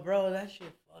him, though, bro. That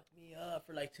shit fucked me up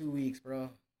for like 2 weeks, bro.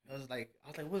 I was like,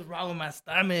 what's wrong with my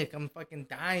stomach? I'm fucking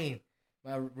dying.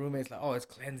 My roommate's like, oh, it's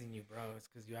cleansing you, bro. It's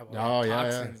because you have all the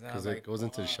toxins. Because it goes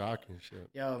into shock and shit.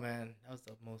 Yo, man, that was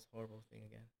the most horrible thing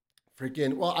again.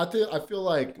 Freaking. Well, I feel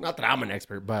like, not that I'm an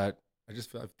expert, but I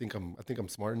think I'm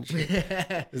smart and shit.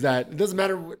 Is that it doesn't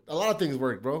matter. A lot of things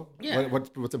work, bro. Yeah.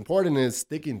 What's important is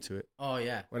sticking to it. Oh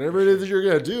yeah. Whatever it is that you're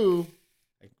gonna do,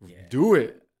 do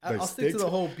it. I'll stick to the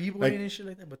whole b-boy and shit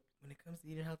like that. But when it comes to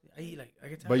eating healthy, I eat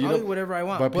I'll eat whatever I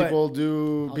want. But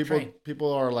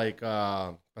people are like,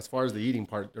 as far as the eating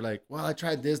part, they're like, well, I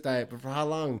tried this diet, but for how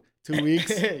long? 2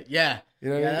 weeks? Yeah. You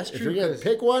know, that's if true. you're gonna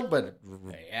pick one, but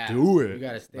do it. You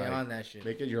gotta stay on that shit.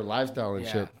 Make it your lifestyle and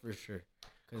shit. For sure.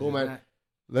 Cool, man.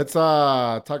 Let's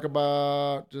talk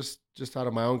about just out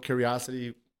of my own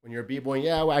curiosity. When you're b-boying,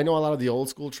 I know a lot of the old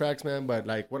school tracks, man. But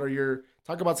like,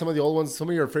 talk about some of the old ones, some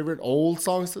of your favorite old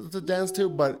songs to dance to,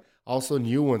 but also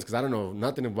new ones, because I don't know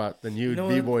nothing about the new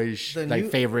b-boy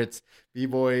favorites.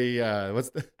 B-boy, I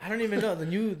don't even know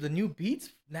the new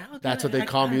beats now. That's what they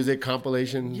call music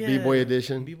compilation, b-boy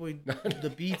edition. B-boy,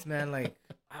 the beats, man. Like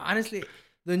honestly.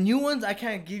 The new ones, I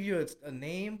can't give you a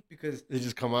name because they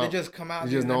just come out.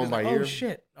 You just know them by ear. Oh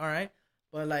shit! All right,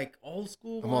 but like old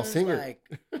school, I'm all singer. Like,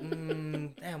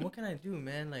 damn, what can I do,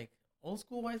 man? Like old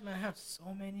school wise, man, I have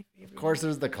so many favorites. Of course,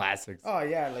 there's the classics. Oh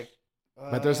yeah, like.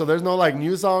 But there's no like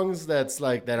new songs that's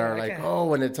like that are like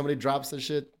when somebody drops the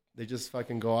shit, they just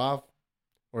fucking go off,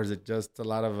 or is it just a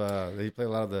lot of they play a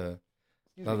lot of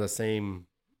the same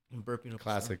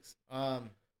classics?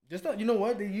 Just you know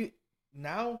what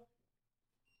now.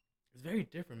 It's very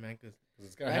different, man, because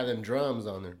it's got to have them drums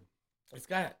on there. It's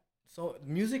got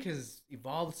music has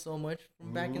evolved so much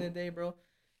from back in the day, bro.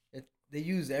 They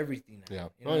use everything now. Yeah.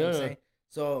 You know what I'm saying?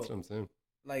 So that's what I'm saying.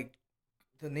 Like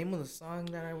the name of the song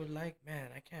that I would like, man,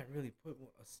 I can't really put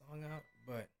a song out,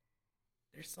 but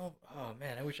there's oh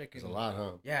man, I wish I could. There's a lot,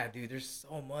 huh? Yeah, dude, there's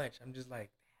so much. I'm just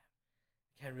like,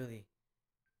 damn, I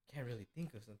can't really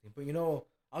think of something. But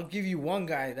I'll give you one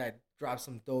guy that drops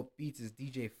some dope beats is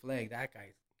DJ Flag. That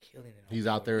guy's killing it. He's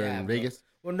out there in Vegas?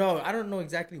 Well, no, I don't know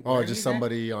exactly where. Oh, just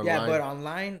somebody online. Yeah, but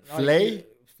online. Flag?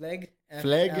 Flag?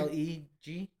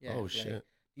 F-L-E-G? Yeah, oh, shit.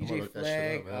 DJ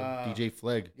Flag. DJ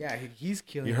Flag. Yeah, he's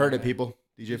killing it. You heard it, people.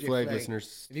 DJ Flag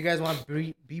listeners. If you guys want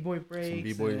b-boy breaks.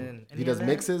 B-boy. He does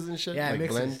mixes and shit? Yeah, like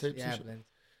mixes. blend tapes and shit? Blends.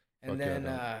 And then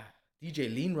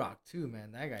DJ Lean Rock, too,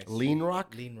 man. That guy's Lean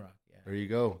Rock? Lean Rock, yeah. There you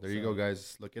go. There you go,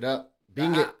 guys. Look it up.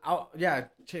 Bing it.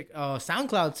 Check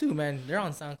SoundCloud, too, man. They're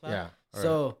on SoundCloud. Yeah.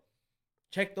 So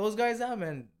check those guys out,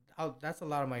 man. That's a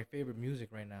lot of my favorite music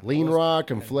right now. Lean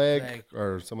Rock and Flag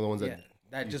are some of the ones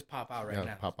that just pop out right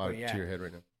now. Pop out to your head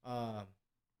right now.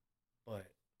 But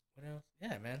what else?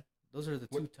 Yeah, man. Those are the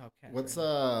two top cats. What's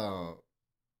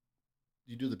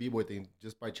you do the b-boy thing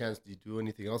just by chance? Do you do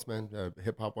anything else, man?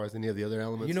 Hip hop wise, any of the other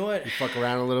elements? You know what? You fuck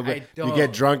around a little bit. I don't. You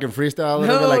get drunk and freestyle a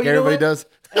little bit like everybody does.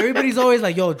 Everybody's always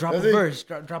like, "Yo, drop a verse,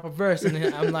 drop a verse,"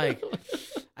 and I'm like,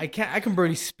 I can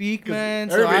barely speak, man.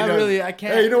 So I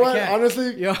can't. Hey, you know what?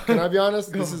 Honestly, can I be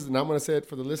honest? Go. And I'm gonna say it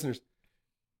for the listeners.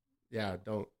 Yeah,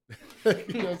 don't. You know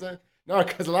what I'm saying? No,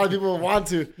 because a lot of people want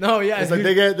to. No, yeah. It's like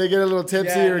they get a little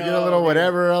tipsy or get a little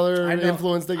whatever other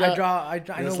influence they got. I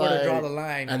know where to draw the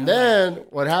line. And then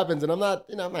what happens? And I'm not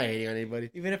hating on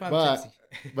anybody. Even if I'm tipsy.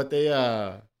 But they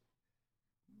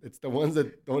it's the ones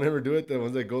that don't ever do it, the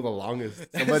ones that go the longest.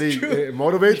 Somebody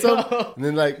motivates them, and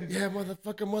then like, yeah,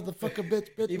 motherfucker,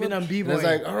 bitch. Even on b-boy. It's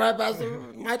like, all right, Pastor,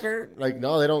 my turn. Like,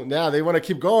 no, they don't. Yeah, they want to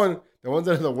keep going. The ones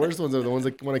that are the worst ones are the ones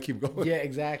that want to keep going. Yeah,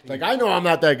 exactly. Like, I know I'm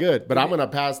not that good, but I'm gonna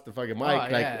pass the fucking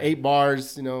mic. 8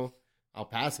 bars, I'll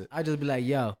pass it. I'll just be like,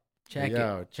 yo, check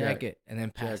it, and then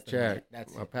pass check.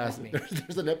 That's I'll pass it.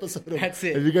 There's an episode of That's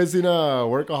it. Have you guys seen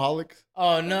Workaholics?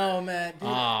 Oh no, man. Dude,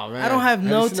 oh man, I don't have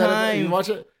no time. You watch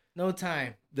it? No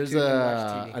time. There's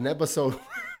an episode.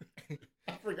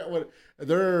 I forgot what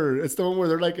it's the one where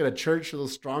they're like in a church.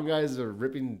 Those strong guys are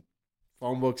ripping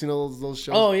phone books. You know those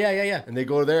shows. Oh yeah. And they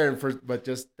go there but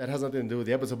just that has nothing to do with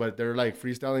the episode. But they're like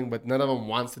freestyling, but none of them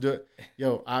wants to do it.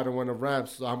 Yo, I don't want to rap,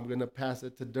 so I'm gonna pass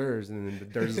it to Durs, and then the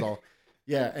Durs is all,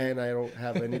 yeah, and I don't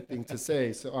have anything to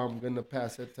say, so I'm gonna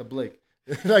pass it to Blake.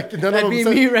 Like none of them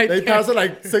says, me right they there. pass it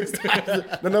like 6 times.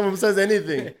 None of them says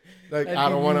anything. Like, I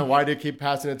don't want to. Why do you keep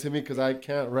passing it to me? Because I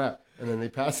can't rap. And then they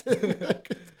pass it.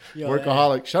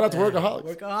 Workaholic. Shout out to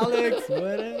Workaholics. Workaholics.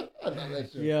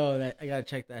 What? Yo, I gotta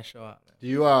check that show out, man. Do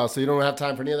you? So you don't have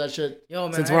time for any of that shit? Yo,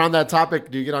 man. Since we're on that topic,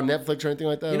 do you get on Netflix or anything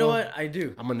like that? You know what? I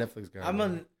do. I'm a Netflix guy.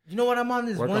 You know what? I'm on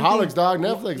this Workaholics, dog.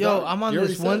 Netflix. Yo, dog. I'm on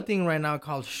this one thing right now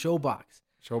called Showbox.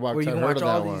 Showbox. Where you can watch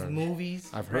all these movies,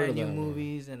 I've heard of that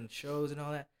movies and shows and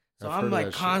all that. So I'm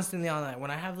like constantly on that. When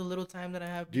I have the little time that I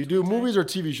have. Do you do movies or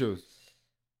TV shows?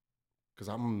 Because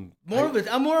I'm more of a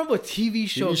TV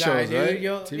show guy, dude. Right?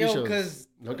 Yo, because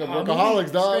look at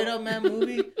Workaholics, dog. Straight up,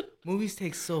 man, movies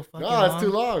take so fucking long. No, it's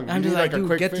too long. I'm just like,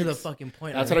 dude, get to the fucking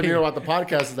point. That's what I mean about the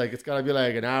podcast. Is like it's gotta be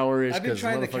like an hour-ish. I've been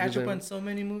trying to catch up on so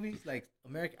many movies, like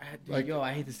American.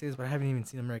 I hate to say this, but I haven't even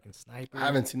seen American Sniper. I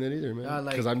haven't seen it either, man.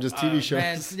 Because I'm just TV shows.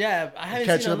 Man, yeah, I haven't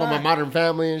catching seen up on my Modern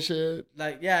Family and shit.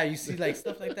 Like, yeah, you see like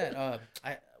stuff like that.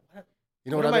 You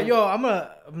know what I mean? Yo,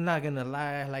 I'm not gonna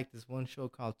lie. I like this one show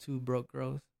called Two Broke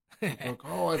Girls.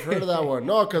 Oh, I've heard of that one.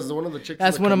 No, because one of the chicks.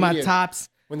 That's one of my tops.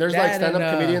 When there's like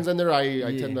stand-up comedians in there,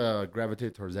 I tend to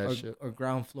gravitate towards that shit. Or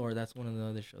Ground Floor. That's one of the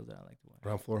other shows that I like to watch.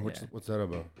 Ground Floor. What's that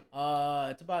about?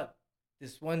 It's about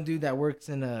this one dude that works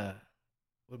in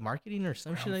marketing or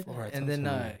some shit like that. And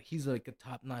then he's like a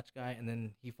top-notch guy, and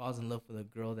then he falls in love with a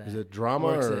girl that. Is it drama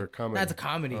or comedy? That's a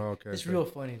comedy. Oh, okay. It's real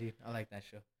funny, dude. I like that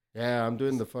show. Yeah, I'm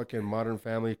doing the fucking Modern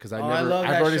Family because I've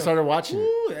already started watching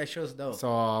it. That show's dope. So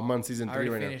I'm on season 3 right now. I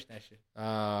already finished that shit.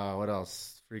 What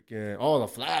else? Freaking The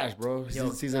Flash, bro.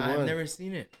 Season 1. I've never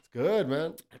seen it. It's good,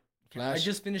 man. Flash. I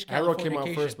just finished Arrow came out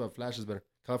first, but Flash is better.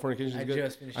 Californication is good. I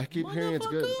just finished. I keep hearing it's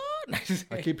good.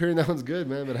 I keep hearing that one's good,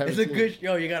 man. But it's a good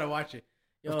show. You gotta watch it.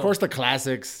 Of course, the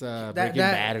classics, Breaking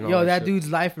Bad and all that. Yo, that dude's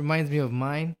life reminds me of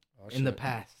mine in the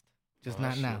past. Just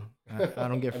not now. I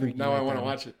don't get freaky. Now I want to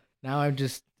watch it. Now I'm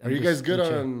just. Are you guys good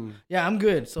on? Yeah, I'm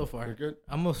good so far. You're good.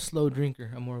 I'm a slow drinker.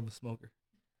 I'm more of a smoker.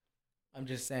 I'm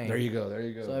just saying. There you go.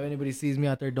 So if anybody sees me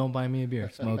out there, don't buy me a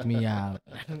beer. Smoke me out.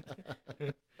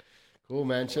 Cool,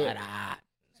 man. Shit.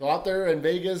 So out there in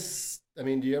Vegas, I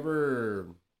mean, do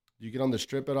you get on the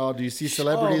strip at all? Do you see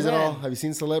celebrities at all? Have you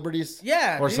seen celebrities?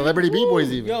 Yeah. Or celebrity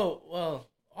B-boys even? Yo, well,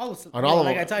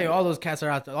 I tell you, all those cats are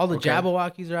out there. All the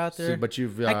Jabberwockies are out there. So,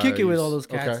 but I kick it with all those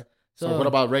cats. Okay. So what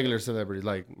about regular celebrities,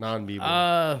 like non-B-boy?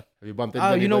 Have you bumped into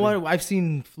anybody? You know what? I've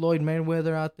seen Floyd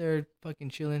Mayweather out there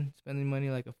fucking chilling, spending money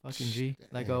like a fucking G,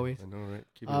 like always. I know, right?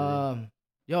 Keep it real.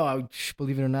 Yo,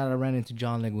 believe it or not, I ran into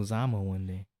John Leguizamo one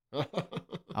day.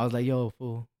 I was like, yo,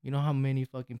 fool, you know how many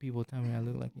fucking people tell me I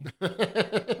look like you?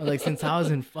 I was like, since I was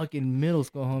in fucking middle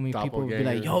school, homie, people would be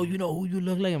like, yo, you know who you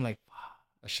look like? I'm like,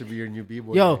 that should be your new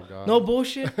B-boy. Yo, name, dog. No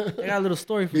bullshit. I got a little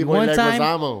story for you. One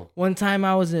time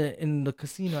I was in the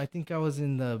casino. I think I was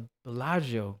in the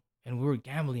Bellagio, and we were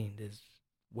gambling. This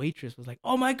waitress was like,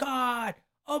 oh my God.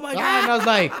 And I was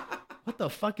like, what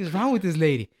the fuck is wrong with this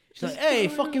lady? She's like, hey,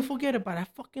 fucking forget about it. I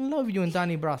fucking love you and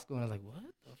Donnie Brasco. And I was like, what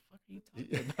the fuck are you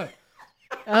talking about?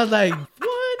 I was like,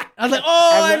 what? I was like,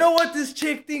 I know what this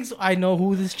chick thinks. I know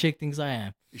who this chick thinks I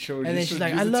am. And then she's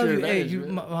like, I love you. Hey,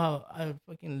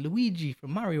 fucking Luigi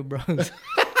from Mario Bros.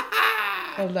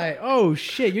 I was like, oh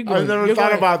shit, you're going. I never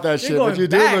thought about that shit, but you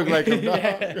do look like him.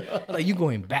 Yeah. I was like, you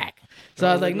going back? So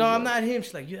I was like, no, I'm not him.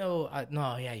 She's like, yo,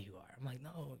 no, yeah, you are. I'm like,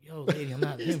 no, yo, lady, I'm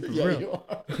not him for real. You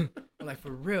are. I'm like,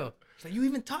 for real. She's like, you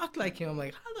even talk like him. I'm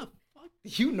like, how the fuck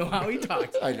do you know how he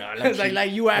talks? I know. It's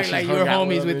like you act like you're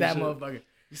homies with that motherfucker.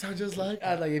 You sound just like.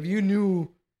 I was like, if you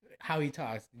knew how he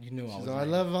talks, you knew I was. I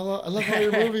love all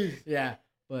your movies. Yeah,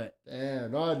 but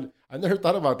damn, no, I never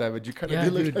thought about that, but you kind of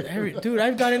do look like dude.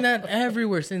 I've gotten that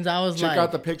everywhere since I was Check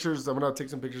out the pictures. I'm gonna take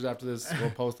some pictures after this.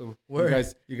 We'll post them.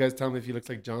 You guys tell me if he looks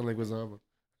like John Leguizamo.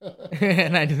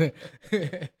 And I do.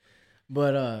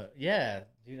 But yeah,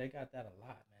 dude, I got that a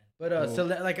lot, man. But so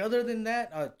like other than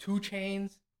that, 2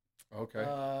 Chainz. Okay.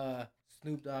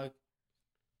 Snoop Dogg.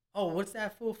 Oh, what's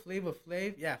that fool? Flava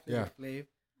Flav? Yeah, Flava Flav.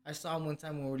 I saw him one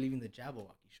time when we were leaving the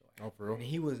Jabberwocky show. Oh, for real? And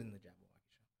he was in the Jabberwocky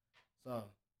show. So,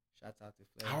 shouts out to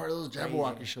Flav. How are those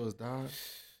Jabberwocky shows, dog?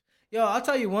 Yo, I'll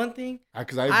tell you one thing.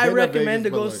 I recommend to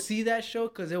go see that show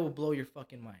because it will blow your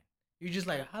fucking mind. You're just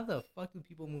like, how the fuck do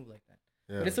people move like that?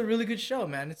 Yeah. But it's a really good show,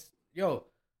 man.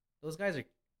 Those guys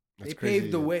they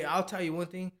paved the way. I'll tell you one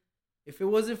thing. If it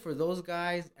wasn't for those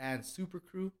guys and Super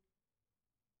Crew,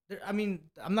 I mean,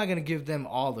 I'm not gonna give them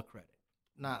all the credit.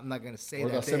 I'm not gonna say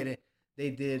that they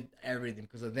did everything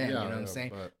because of them. You know what I'm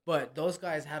saying? But those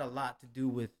guys had a lot to do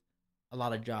with a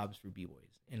lot of jobs for b-boys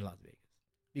in Las Vegas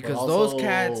because those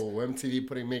cats.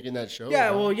 MTV making that show.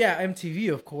 Yeah, well, yeah,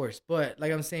 MTV of course, but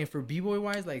like I'm saying, for b-boy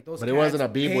wise, like those. But it wasn't a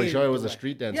b-boy show; it was a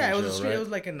street dancing show. Yeah, it was right? It was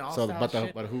like an all-style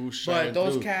shit. But who shined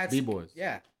those cats, b-boys?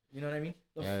 Yeah, you know what I mean?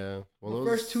 Well, the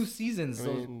first 2 seasons,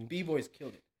 those b-boys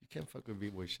killed it. You can't fuck with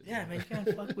b-boy shit. Yeah, man, you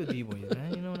can't fuck with b-boys,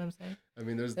 man. You know what I'm saying? I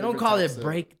mean, they don't call it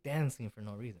break dancing for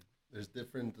no reason. There's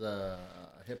different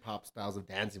hip hop styles of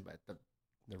dancing, but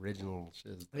The original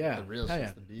shit. Yeah. The real Hell shit.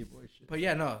 yeah. The B-boy shit. But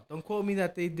yeah, no, don't quote me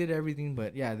that they did everything.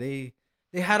 But yeah, they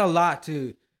had a lot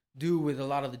to do with a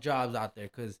lot of the jobs out there.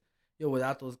 Cause yo,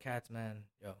 without those cats, man,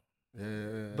 yo.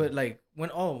 Yeah. But like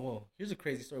here's a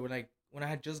crazy story. When I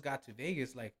had just got to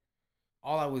Vegas, like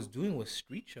all I was doing was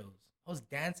street shows. I was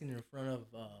dancing in front of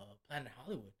Planet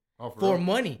Hollywood for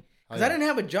money. Because I didn't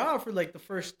have a job for like the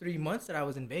first 3 months that I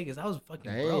was in Vegas. I was fucking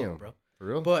broke, bro. For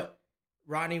real? But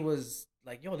Ronnie was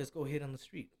like, yo, let's go hit on the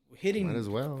street. Might as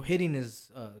well. Hitting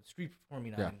is street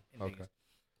performing in Vegas.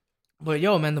 But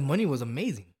yo, man, the money was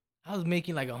amazing. I was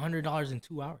making like $100 in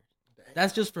 2 hours. Damn.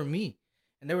 That's just for me.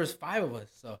 And there was 5 of us.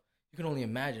 So you can only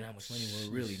imagine how much money we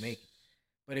were really making.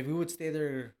 But if we would stay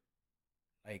there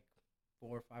like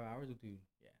 4 or 5 hours, dude,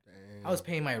 yeah. Damn. I was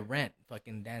paying my rent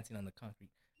fucking dancing on the concrete.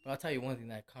 But I'll tell you one thing,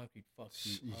 that concrete fucks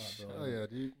you up, bro. Oh, yeah,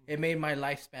 dude. It made my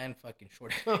lifespan fucking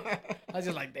shorter. I was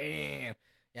just like, damn.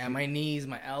 Yeah, my knees,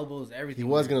 my elbows, everything. He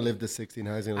was going to live to 60.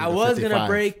 Now he's going to live to 55. I was going to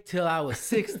break till I was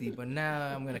 60, but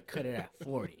now I'm going to cut it at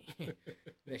 40.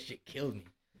 That shit killed me.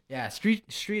 Yeah, street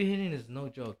hitting is no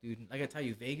joke, dude. Like I tell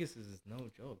you, Vegas is no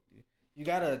joke, dude. You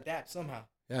got to adapt somehow.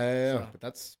 Yeah. So, but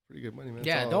that's pretty good money, man.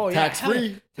 Yeah,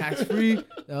 tax-free. Tax-free.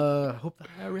 Hope the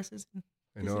IRS isn't.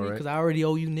 I know, right? Because I already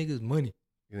owe you niggas money.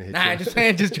 Nah, just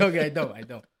saying, just joking. I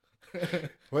don't.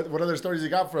 What other stories you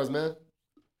got for us, man?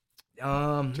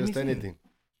 Just anything.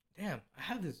 Damn, I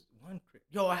have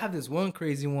this one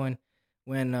crazy one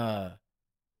when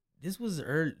this was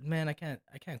early. Man, I can't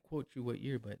quote you what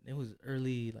year, but it was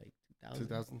early like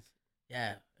 2000s.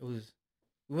 Yeah, it was.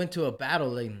 We went to a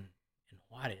battle in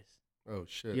Juarez. Oh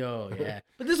shit. Yo, yeah.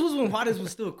 But this was when Juarez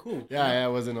was still cool. Yeah,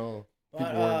 it wasn't all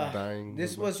people weren't dying.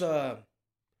 This was one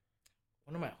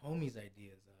of my homies'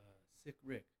 ideas. Sick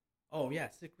Rick. Oh yeah,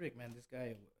 Sick Rick, man. This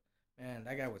guy, man,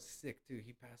 that guy was sick too.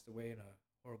 He passed away in a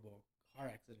horrible car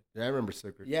accident. Yeah, I remember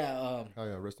Sick Rick. Yeah. Oh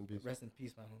yeah, rest in peace. Rest in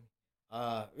peace, my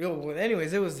homie.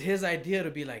 Anyways, it was his idea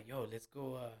to be like, yo, let's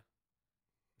go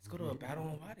to a battle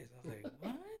in Juarez. I was like,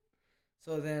 what?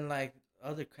 So then like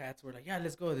other cats were like, yeah,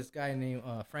 let's go. This guy named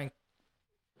Frank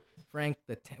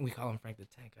the Tank. We call him Frank the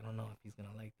Tank. I don't know if he's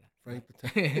gonna like that. Frank the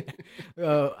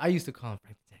Tank. I used to call him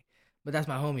Frank the Tank, but that's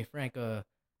my homie Frank.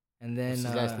 And then what's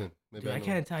his last name? Dude, I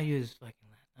can't tell you his fucking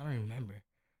last. I don't remember.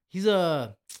 He's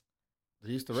a.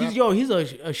 He used to rap. He's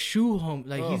a shoe home.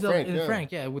 Like he's Frank,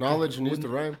 Frank, yeah. Knowledge and used to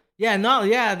rhyme. Yeah,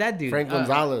 that dude. Frank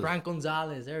Gonzalez. Frank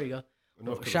Gonzalez. There we go.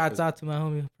 Shouts out to my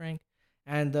homie Frank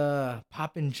and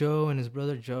Poppin' Joe and his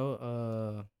brother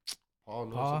Joe.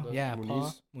 Paul. Yeah, Muniz.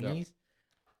 Paul Muniz. Yeah.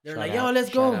 They're like, yo, let's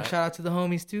go. Shout out to the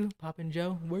homies too. Poppin'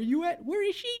 Joe. Where you at? Where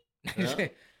is she?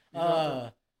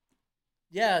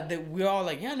 Yeah. We're all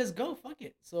like, yeah, let's go. Fuck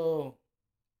it. So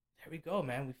there we go,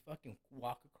 man. We fucking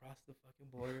walk across the fucking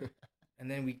border. And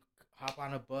then we hop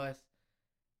on a bus.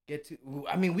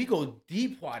 We go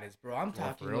deep Juarez, bro. I'm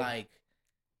talking like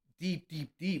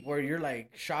deep, where you're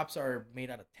like, shops are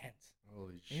made out of tents.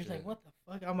 Holy shit. And you're like, what the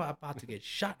fuck? I'm about to get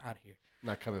shot out here.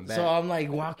 Not coming back. So I'm like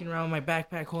walking around with my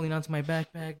backpack, holding onto my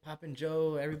backpack, Poppin'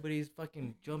 Joe. Everybody's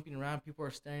fucking jumping around. People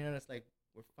are staring at us like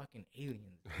we're fucking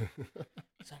aliens.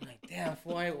 So I'm like, damn,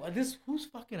 fool, whose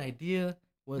fucking idea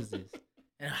was this?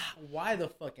 And why the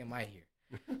fuck am I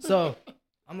here? So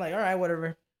I'm like, all right,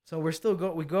 whatever. So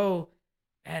we go,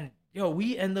 and yo,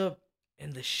 we end up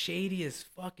in the shadiest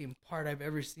fucking part I've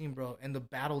ever seen, bro. And the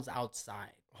battle's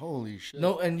outside. Holy shit.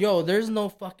 No, and yo, there's no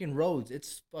fucking roads.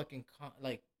 It's fucking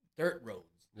like dirt roads.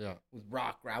 Yeah. With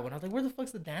rock, gravel. And I was like, where the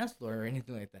fuck's the dance floor or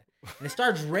anything like that? And it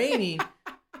starts raining.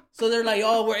 So they're like,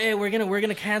 oh, we're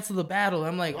gonna cancel the battle.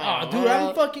 I'm like, oh, dude,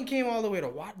 I fucking came all the way to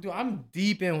Juarez. Dude, I'm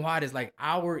deep in Juarez, like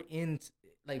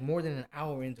more than an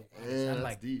hour into Juarez. I'm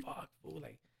like, deep. Fuck, fool.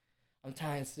 Like, I'm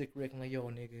tying Sick Rick. I'm like, yo,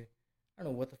 nigga, I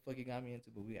don't know what the fuck you got me into,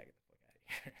 but we gotta get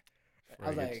the fuck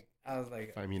out of here. I was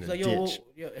like, I mean, like, yo,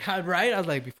 right? I was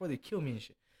like, before they kill me and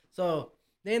shit. So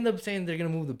they end up saying they're gonna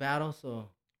move the battle, so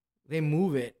they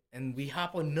move it, and we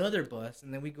hop another bus,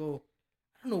 and then we go,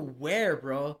 I don't know where,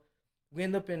 bro. We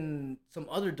end up in some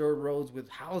other dirt roads with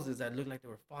houses that looked like they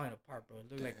were falling apart, bro. It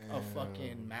looked like a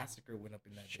fucking massacre went up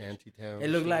in that shanty town. It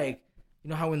looked like, you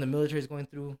know how when the military is going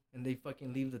through and they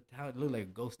fucking leave the town, it looked like a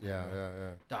ghost town.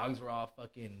 Yeah. Dogs were all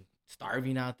fucking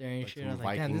starving out there and shit. I was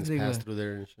like, Vikings passed through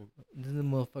there and shit. This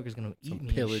motherfucker's gonna eat me.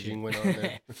 Some pillaging went on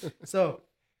there. So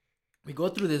we go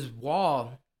through this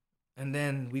wall, and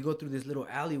then we go through this little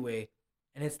alleyway,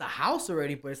 and it's the house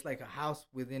already, but it's like a house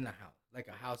within a house. Like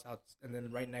a house out, and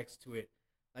then right next to it,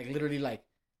 like literally like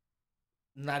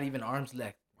not even arm's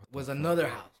length, was another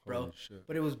house, bro.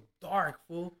 But it was dark,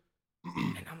 fool.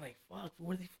 And I'm like, fuck,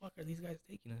 where the fuck are these guys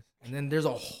taking us? And then there's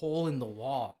a hole in the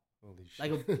wall. Holy shit.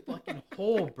 Like a fucking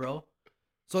hole, bro.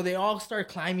 So they all start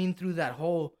climbing through that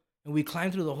hole. And we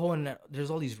climb through the hole, and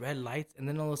there's all these red lights. And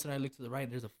then all of a sudden, I look to the right,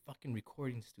 and there's a fucking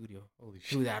recording studio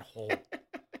through that hole.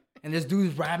 And this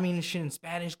dude's rapping and shit in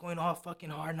Spanish, going all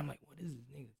fucking hard. And I'm like, what is this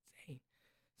nigga saying?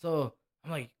 So I'm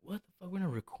like, what the fuck? We're in a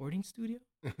recording studio?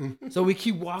 So we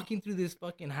keep walking through this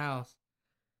fucking house.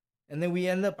 And then we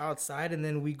end up outside, and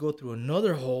then we go through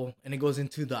another hole, and it goes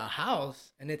into the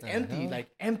house. And it's empty,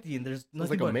 like empty. And there's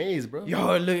nothing. It's like a maze, bro.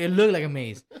 Yo, it looked like a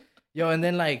maze. Yo, and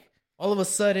then like all of a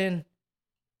sudden,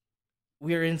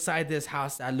 we were inside this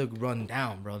house that looked run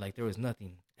down, bro. Like there was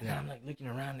nothing. And then I'm like looking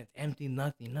around, it's empty,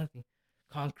 nothing.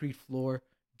 Concrete floor,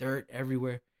 dirt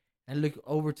everywhere. And I look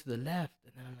over to the left,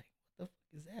 and then I'm like, what the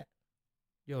fuck is that?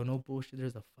 Yo, no bullshit.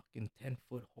 There's a fucking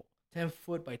 10-foot hole. 10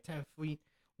 foot by 10 feet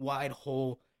wide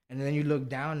hole. And then you look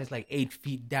down, it's like 8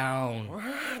 feet down. What?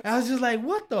 I was just like,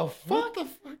 what the fuck?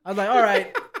 I was like, all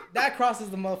right, that crosses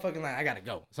the motherfucking line. I gotta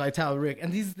go. So I tell Rick,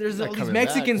 and there's all these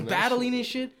Mexicans battling and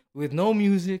shit with no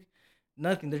music.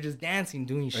 Nothing. They're just dancing,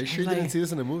 doing shit. Are you sure you didn't see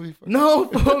this in a movie?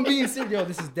 No, I'm being serious. Yo,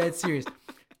 this is dead serious.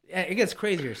 It gets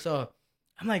crazier. So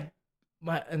I'm like,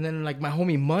 my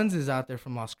homie Munz is out there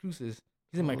from Las Cruces.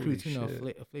 He's in my crew too,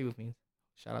 Flava Pheenz.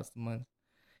 Shout outs to Munz.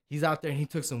 He's out there and he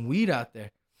took some weed out there.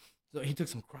 So he took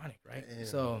some chronic, right? Damn.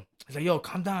 So he's like, yo,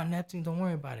 calm down, Neptune. Don't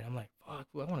worry about it. I'm like, fuck,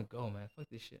 I want to go, man. Fuck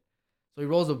this shit. So he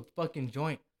rolls a fucking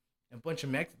joint. And a bunch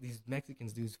of these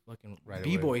Mexicans dudes fucking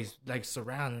B-boys like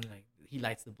surround and like he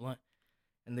lights the blunt.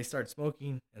 And they start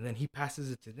smoking, and then he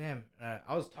passes it to them.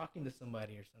 I was talking to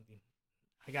somebody or something.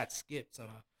 I got skipped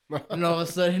somehow. And all of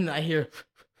a sudden, I hear,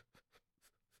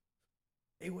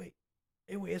 hey, wait,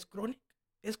 it's chronic.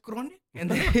 And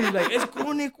then he's like, it's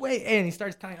chronic, wait. And he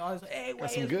starts telling all this, hey,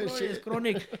 wait, it's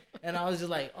chronic. And I was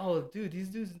just like, oh, dude, these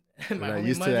dudes. My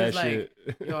homie Mike was like,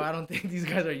 yo, I don't think these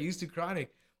guys are used to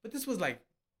chronic. But this was like,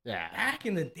 back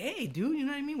in the day, dude. You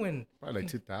know what I mean? When probably like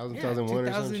 2000, 2001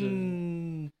 or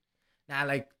something. Nah,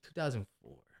 like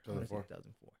 2004. 2004.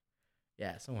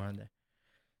 Yeah, somewhere around there.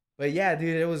 But yeah,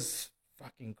 dude, it was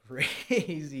fucking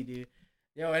crazy, dude.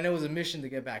 Yo, and it was a mission to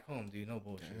get back home, dude. No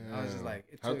bullshit. Yeah. I was just like,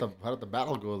 how did the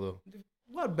battle go though?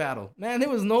 What battle? Man, there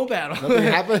was no battle. Nothing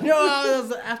happened? Yo,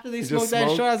 after they smoked that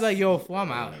short, I was like, yo, I'm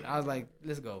out. I was like,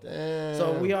 let's go. Damn.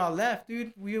 So we all left,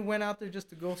 dude. We went out there just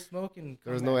to go smoke and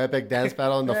there was no epic dance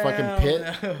battle in the fucking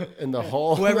pit in the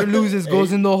hole. Whoever loses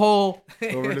goes in the hole.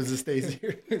 Whoever loses stays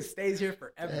here. Stays here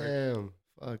forever. Damn.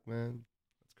 Fuck, man.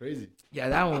 That's crazy. Yeah,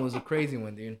 that one was a crazy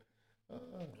one, dude.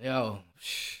 Yo.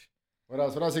 What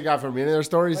else you got for me? Any other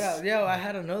stories? Yo, I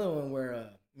had another one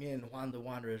where me and Juan the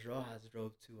Wanderers Rojas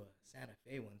drove to Santa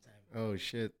Fe one time. Oh,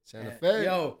 shit. Santa Fe.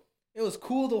 Yo, it was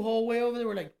cool the whole way over there.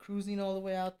 We're like cruising all the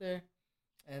way out there.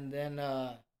 And then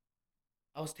I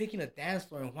was taking a dance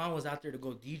floor and Juan was out there to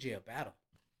go DJ a battle.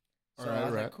 So I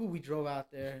was like, cool. We drove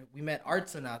out there. We met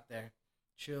Artson out there,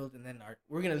 chilled. And then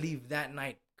we're going to leave that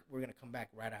night. We're going to come back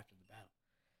right after the battle.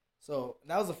 So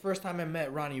that was the first time I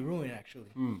met Ronnie Ruin,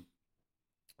 actually.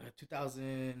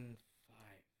 2005.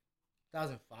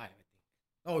 2005, I think.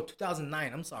 Oh,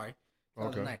 2009. I'm sorry.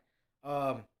 2009.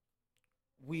 Okay.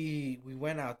 We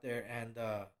went out there and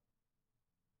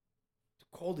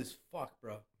cold as fuck,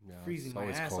 bro. Yeah, freezing my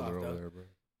ass off, though. There, bro.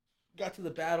 Got to the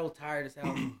battle, tired as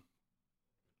hell.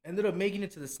 Ended up making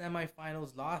it to the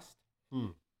semifinals, lost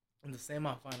in the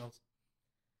semifinals.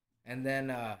 And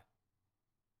then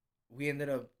we ended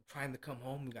up trying to come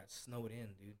home. We got snowed in,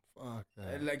 dude. Fuck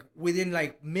that. Like within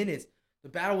like minutes. The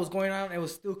battle was going on, and it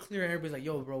was still clear, and everybody's like,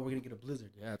 yo, bro, we're going to get a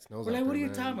blizzard. Yeah, it snows. We're like, what are you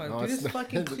talking about? No, dude, it's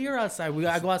fucking clear outside.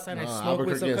 I go outside and I smoke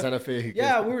with some... Santa Fe.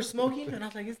 Yeah, we were smoking, and I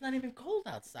was like, it's not even cold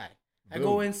outside. Boom. I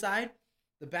go inside,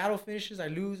 the battle finishes, I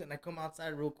lose, and I come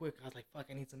outside real quick. I was like, fuck,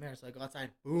 I need some air. So I go outside,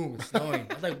 boom, it's snowing.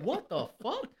 I was like, what the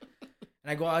fuck?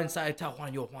 And I go outside and tell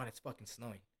Juan, yo, Juan, it's fucking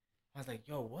snowing. I was like,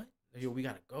 yo, what? Yo, we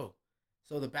got to go.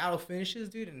 So the battle finishes,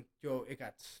 dude, and, yo, it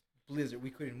got blizzard.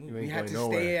 We couldn't move. We had to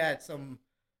stay at some...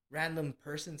 random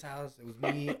person's house. It was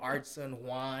me, Artson,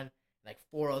 Juan, like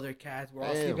 4 other cats. We're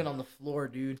all sleeping on the floor,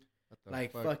 dude.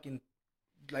 Like fucking,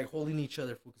 like holding each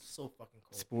other. It was so fucking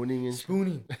cold.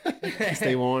 Spooning.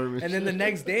 Stay warm. And then the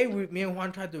next day, me and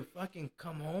Juan tried to fucking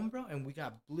come home, bro, and we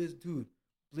got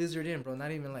blizzard in, bro.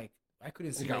 Not even like I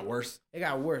couldn't see. It got worse. It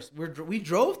got worse. We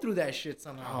drove through that shit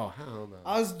somehow. Oh hell no!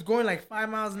 I was going like 5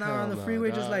 miles an hour on the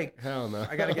freeway, just like hell no.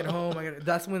 I gotta get home.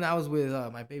 That's when I was with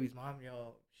my baby's mom,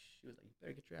 yo. She was like, you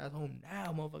better get your ass home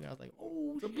now, motherfucker. I was like,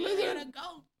 oh, the blizzard. Gotta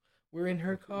go. We're in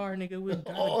her car, nigga. We're like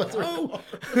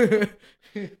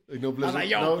no blizzard. I was like,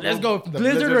 yo, let's go.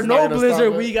 Blizzard or no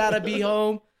blizzard, we gotta be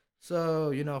home. So,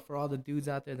 you know, for all the dudes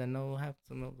out there that have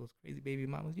some of those crazy baby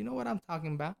mamas, you know what I'm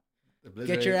talking about.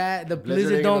 Get your ass. The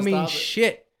blizzard don't mean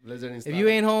shit. Blizzard ain't If you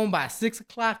ain't home by 6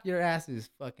 o'clock, your ass is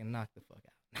fucking knocked the fuck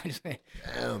out. I'm just saying.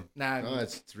 Damn. Nah, No,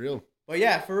 it's real. but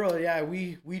yeah, for real, yeah,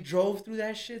 we drove through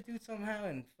that shit, dude, somehow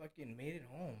and fucking made it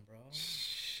home, bro.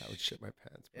 I would shit my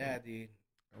pants, bro. Yeah, dude.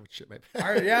 I would shit my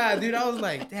pants. Yeah, dude, I was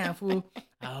like, damn, fool.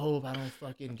 I hope I don't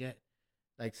fucking get,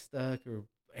 like, stuck or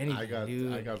anything,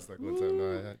 dude. I got stuck one time.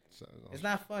 No, it's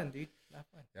not fun, dude. Not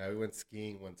fun. Yeah, we went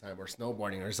skiing one time or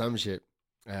snowboarding or some shit.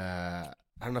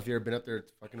 I don't know if you ever been up there.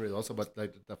 It's fucking really also, but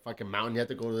like the fucking mountain, you have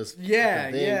to go to this.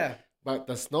 Yeah, thing. yeah. But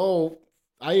the snow,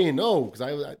 I didn't know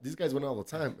because these guys went all the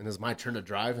time, and it's my turn to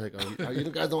drive. Like, oh, you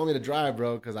guys don't want me to drive,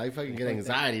 bro, because I fucking get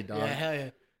anxiety, dog. Yeah, hell yeah.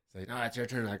 It's like, no, it's your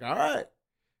turn. Like, all right.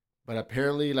 But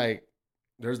apparently, like,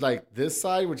 there's like this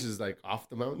side which is like off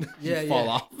the mountain. Yeah, you fall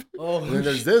off. Oh, and then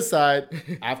there's this side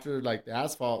after like the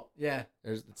asphalt. Yeah.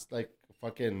 It's like a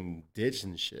fucking ditch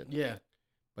and shit. Yeah.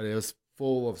 But it was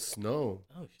full of snow.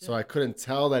 Oh shit. So I couldn't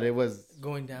tell that it was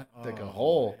going down like a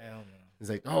hole. Hell no. He's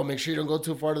like, oh, make sure you don't go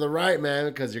too far to the right, man,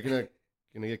 because you're gonna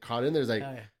get caught in there. It's like,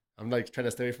 Yeah. I'm like trying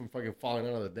to stay away from fucking falling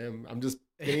out of the damn. I'm just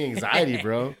getting anxiety,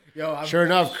 bro. Yo, sure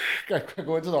enough, I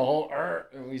go into the hole,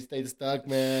 and we stayed stuck,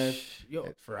 man. Yo,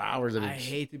 for hours. I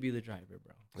hate to be the driver,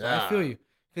 bro. So Yeah. I feel you,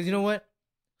 because you know what?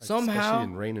 Like, Somehow, especially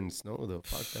in rain and snow, though.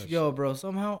 Fuck that. yo, bro.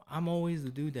 Somehow, I'm always the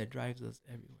dude that drives us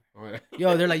everywhere. Shit.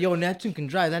 Yo, they're like, yo, Neptune can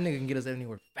drive. That nigga can get us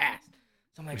anywhere fast.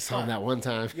 So I'm like, We saw him fuck. that one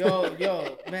time.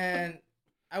 Yo, man.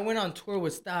 I went on tour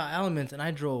with Style Elements, and I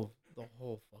drove the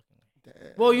whole fucking way.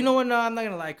 Damn. Well, you know what? No, I'm not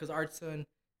gonna lie, because Artson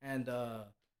and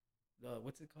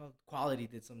what's it called? Quality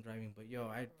did some driving, but yo,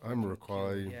 I remember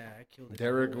Quality. Yeah, I killed it.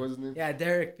 Derek, wasn't it? Yeah,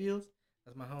 Derek Fields.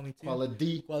 That's my homie too.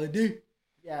 Quality.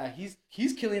 Yeah,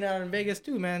 he's killing out in Vegas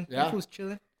too, man. Yeah. That fool's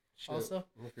chilling. Shit. Also. I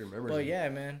don't know if you remember. But yeah,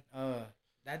 man.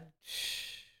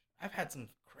 I've had some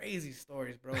crazy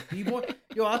stories, bro. B-boy.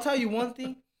 Yo, I'll tell you one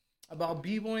thing about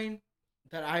B-boying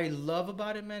that I love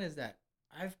about it, man, is that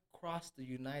I've crossed the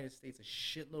United States a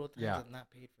shitload of times and not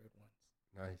paid for it once.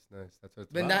 Nice. That's what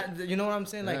it's But about. you know what I'm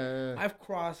saying? Like, Yeah.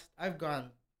 I've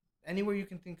gone anywhere you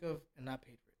can think of and not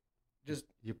paid for it. Just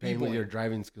You pay with your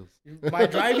driving skills. my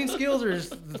driving skills or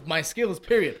just my skills,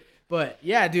 period. But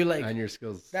yeah, dude, like And your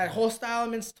skills. that whole Style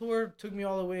Elements tour took me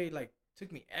all the way,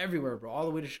 took me everywhere, bro, all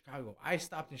the way to Chicago. I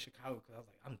stopped in Chicago because I was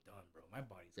like, I'm done, bro. My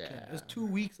body's killing me. It was 2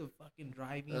 weeks of fucking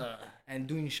driving and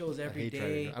doing shows every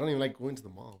day. I don't even like going to the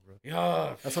mall, bro.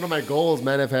 Yeah. That's one of my goals,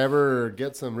 man. If I ever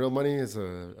get some real money, is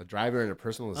a driver and a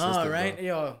personal assistant. Oh, right? Bro.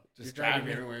 Yo. Just drive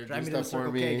me everywhere. Drive Do me to the stuff for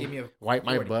Circle me. K. Give me a wipe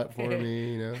my 40. butt for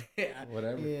me, you know? Yeah.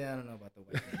 Whatever. Yeah, I don't know about the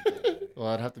white thing. Well,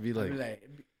 I'd have to be like, gotta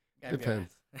be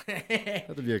depends. honest.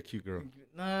 have to be a cute girl.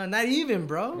 Nah, not even,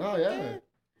 bro. Oh, yeah.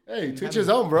 Hey, to each his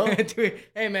own, bro.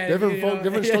 Hey, man.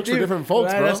 Different strokes for different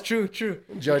folks, bro. That's true.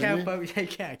 Don't judge me.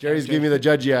 Can't Jerry's giving me the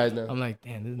judgy eyes now. I'm like,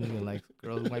 damn, this nigga likes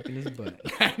girls wiping his butt.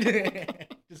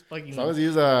 Just fucking. As long as he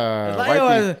uses a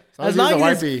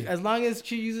wipey. As long as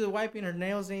she uses a wipey and her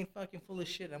nails ain't fucking full of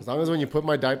shit. As long as when you put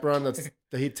my diaper on,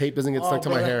 the heat tape doesn't get stuck to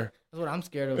bro, my hair. That's what I'm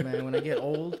scared of, man. When I get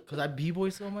old, because I b-boy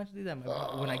so much, dude.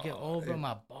 When I get old, bro,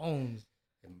 my bones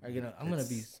are gonna. I'm gonna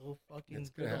be so fucking. It's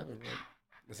gonna happen, bro.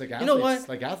 It's like You know what? It's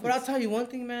like athletes. But I'll tell you one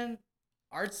thing, man.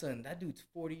 Artson, that dude's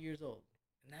 40 years old,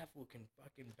 and that fool can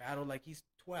fucking battle like he's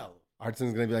 12.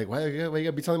 Artson's gonna be like, why you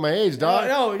gotta be telling my age, dog?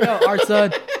 Yo,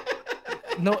 Artson.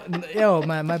 No,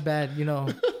 my bad. You know,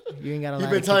 you ain't gotta. You've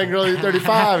been telling girls he's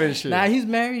 35 and shit. Nah, he's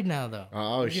married now though.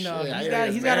 Oh you shit! know,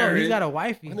 he's got a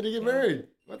wifey. When did he get married?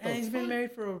 What the And he's fuck? been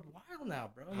married for a while now,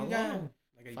 bro. How He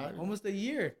got long? almost a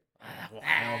year. Wow.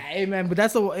 Hey man, but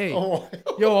that's a Oh,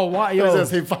 yo a while. I was Yo, gonna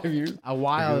say 5 years. a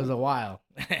while is a while.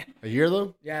 A year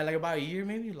though? Yeah, like about a year,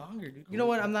 maybe longer, dude. You know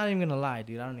what? I'm not even gonna lie,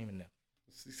 dude. I don't even know.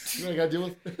 You know what I gotta deal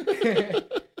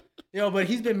with? Yo, but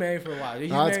he's been married for a while. He's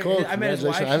That's married- cool. I met his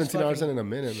wife. I haven't she's seen fucking- Arson in a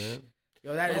minute, man.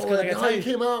 Yo, that is because like I no, tell he you,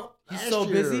 came out. he's last so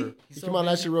year. busy. He He's came so out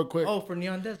last busy. year real quick. Oh, for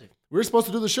Neon Desert. We were supposed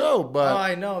to do the show, but Oh,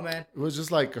 I know, man. it was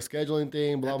just like a scheduling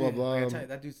thing, blah, That blah, dude, blah. like I tell you,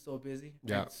 that dude's so busy.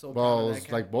 Yeah. I'm so proud Well, of it that was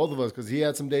cat. like both of us because he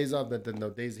had some days off, but then the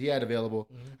days he had available,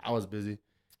 I was busy.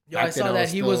 Yo, Back I saw then, that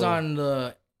he was still- on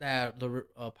the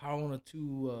Power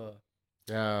 102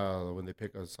 Yeah, when they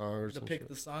pick a song or to something. pick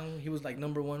the song. He was like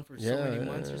 #1 for so Yeah, many yeah,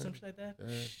 months or yeah. something like that. Yeah.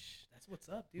 That's what's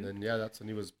up, dude. And then, yeah, that's when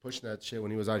he was pushing that shit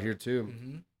when he was out here too.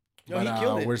 Mm-hmm. Yo, But he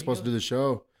killed it. we're He supposed to killed do the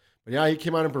show. But yeah, he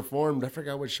came out and performed. I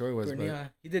forgot what show it was, for but Neon.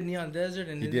 He did Neon Desert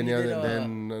and he then did. he did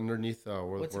Then underneath where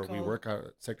what's it we called? work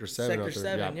out, Sector 7. Sector out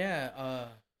there. 7. Yeah.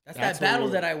 That's That's that battle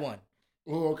what- that I won.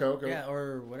 Oh, okay. Yeah,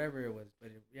 or whatever it was. But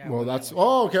yeah. Well, I won that that's. one.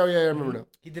 Oh, okay. Yeah, I remember now.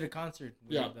 He did a concert.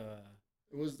 With, Yeah.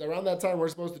 It was around that time we're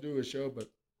supposed to do a show, but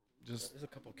just there's a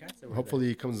couple cats that were hopefully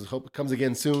he comes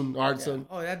again soon. there. Artson. Yeah.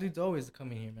 Oh, that dude's always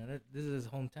coming here, man. This is his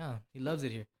hometown. He loves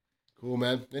it here. Cool,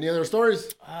 man. Any other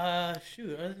stories?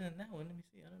 Shoot. Other than that one, let me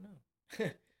see. I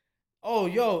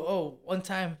don't know. One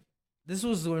time, this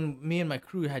was when me and my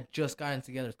crew had just gotten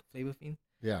together. Flava Pheenz.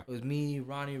 Yeah. It was me,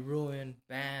 Ronnie Ruin,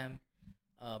 Bam,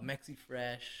 Mexi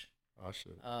Fresh, Oh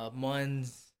shit.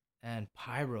 Muns, and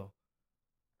Pyro.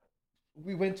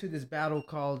 We went to this battle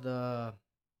called what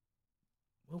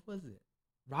was it?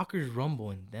 Rockers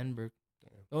Rumble in Denver.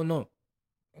 Damn. Oh no,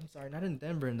 I'm sorry, not in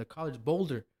Denver. In the college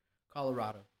Boulder,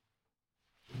 Colorado.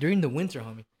 During the winter,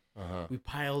 homie. We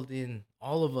piled in,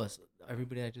 all of us,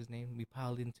 everybody I just named, we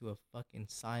piled into a fucking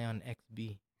Scion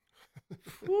XB.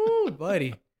 Woo,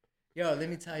 buddy. Yo, let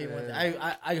me tell you one thing.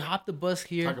 I hopped the bus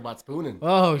here. Talk about spooning.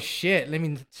 Oh, shit.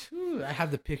 I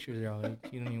have the pictures there.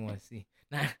 You don't even want to see.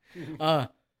 Nah.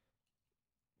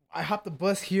 I hopped the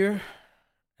bus here,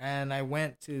 and I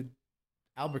went to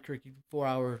Albuquerque,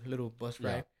 4-hour little bus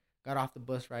ride. Got off the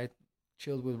bus ride,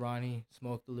 chilled with Ronnie,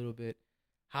 smoked a little bit,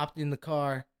 hopped in the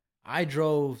car. I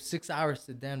drove 6 hours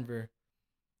to Denver.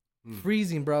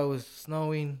 Freezing, bro. It was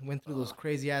snowing. Went through those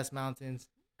crazy ass mountains.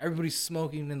 Everybody's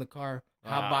smoking in the car,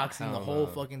 hotboxing the whole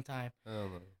fucking time.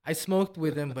 I smoked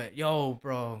with him, but yo,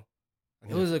 bro,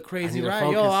 it was a crazy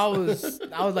ride. Yo, I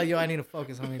was like, yo, I need to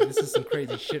focus. I mean, this is some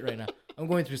crazy shit right now. I'm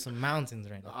going through some mountains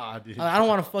right now. Dude. I don't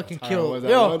want to fucking kill.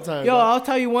 Yo, I'll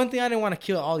tell you one thing. I didn't want to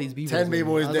kill all these b-boys. 10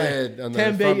 b-boys dead on the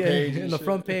front page. In the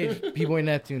front page, B-Boy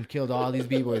Neptune killed all these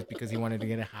b-boys because he wanted to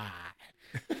get high.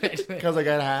 Because I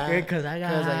got high. Because I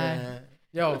got high.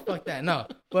 Yo, fuck that. No.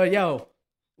 But yo,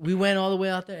 we went all the way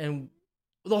out there, and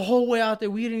the whole way out there,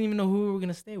 we didn't even know who we were going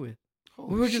to stay with.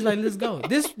 We were just like, let's go.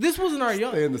 This wasn't our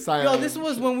young. Yo, this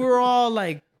was when we were all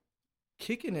like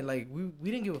kicking it. Like we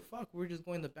didn't give a fuck. We were just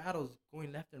going to battles,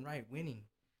 going left and right, winning.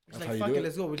 It's like, fuck it,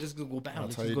 let's go. We're just going to go battle.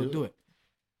 Let's just go do it.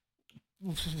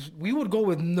 We would go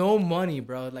with no money,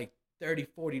 bro. Like $30,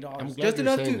 $40.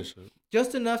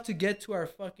 Just enough to get to our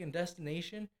fucking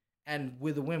destination. And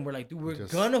with a win, we're like, dude, we're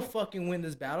gonna fucking win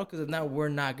this battle, because if not, we're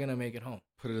not gonna make it home.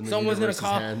 Put it in someone's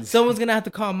gonna have to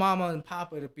call mama and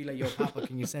papa to be like, yo, papa,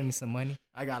 can you send me some money?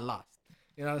 I got lost.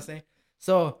 You know what I'm saying?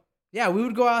 So yeah, we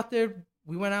would go out there.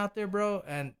 We went out there, bro,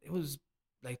 and it was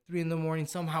like 3 a.m.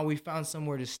 Somehow we found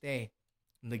somewhere to stay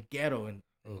in the ghetto, and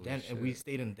we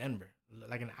stayed in Denver,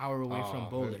 like an hour away from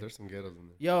Boulder. There's some ghettos in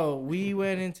there. Yo, we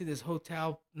went into this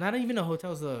hotel. Not even a hotel,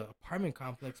 it was an apartment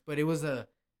complex, but it was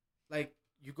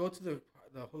you go to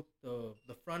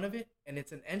the front of it, and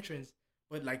it's an entrance,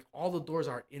 but like all the doors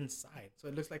are inside, so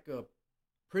it looks like a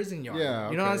prison yard.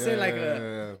 Yeah, you know what I'm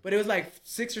saying? But it was like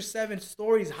 6 or 7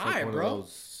 stories high, bro.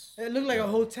 It looked like a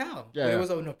hotel, but it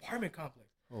was an apartment complex.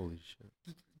 Holy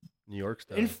shit, New York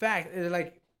style. In fact,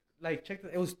 check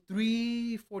that. It was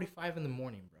 3:45 in the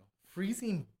morning, bro.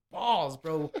 Freezing balls,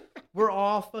 bro. We're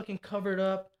all fucking covered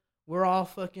up. We're all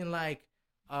fucking like,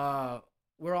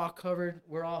 we're all covered.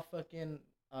 We're all fucking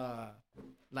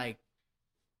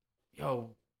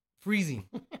freezing.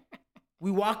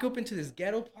 We walk up into this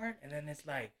ghetto part, and then it's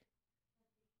like,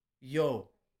 yo,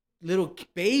 little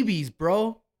babies,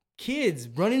 bro, kids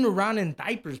running around in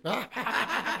diapers.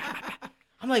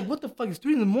 I'm like, what the fuck? It's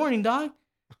 3 a.m, dog.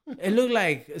 It looked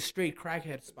like a straight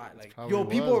crackhead spot. Like, yo,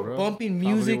 people are bumping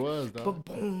music, but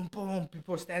boom, boom.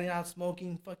 People are standing out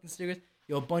smoking fucking cigarettes.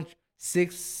 Yo,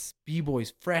 6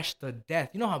 b-boys, fresh to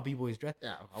death. You know how b-boys dress?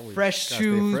 Yeah, always. Fresh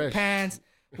shoes, pants.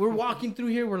 We're walking through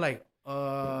here. We're like,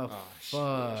 fuck. Shit,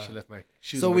 I left my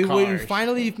shoes in the car. We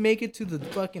finally make it to the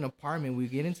fucking apartment. We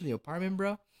get into the apartment,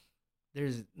 bro.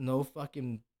 There's no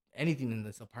fucking anything in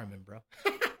this apartment, bro.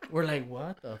 We're like,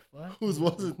 what the fuck? Whose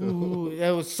was it, though?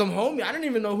 It was some homie. I don't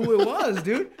even know who it was,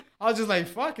 dude. I was just like,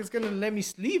 fuck, it's going to let me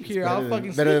sleep here. I'll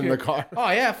fucking sleep here. Better than the car.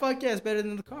 Oh, yeah, fuck yeah, it's better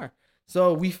than the car.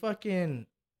 So we fucking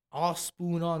all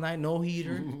spoon all night, no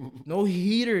heater. No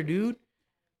heater, dude.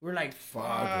 We're like,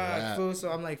 fuck.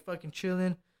 So I'm like fucking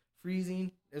chilling,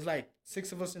 freezing. There's like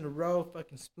 6 of us in a row,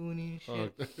 fucking spooning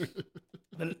shit.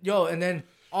 And then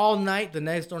all night, the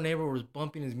next door neighbor was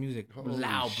bumping his music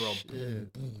loud, bro.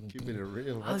 Keeping it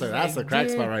real. That's the crack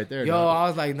spot right there. Yo, dog. I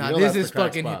was like, nah, this is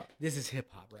fucking, this is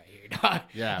hip hop right here, dog.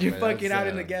 Yeah, you're fucking out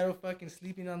in the ghetto, fucking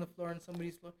sleeping on the floor on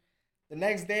somebody's floor. The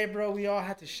next day, bro, we all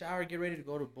had to shower, get ready to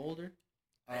go to Boulder.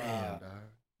 Damn, dog.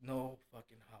 No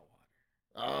fucking hot water.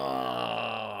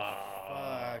 Oh,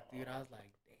 fuck, dude. I was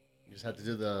like, damn. You just had to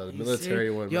do the military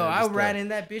one. Yo, I ran in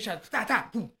that bitch. Out.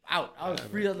 I was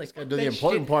free. I was like, do the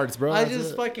important parts, bro. I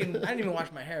just fucking. I didn't even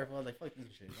wash my hair. I was like, fuck this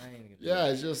shit. I ain't gonna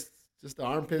do it's just the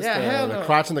armpits, the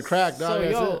crotch and the crack, dog. So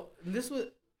yo, this was.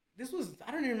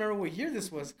 I don't even remember what year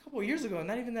this was. A couple of years ago.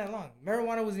 Not even that long.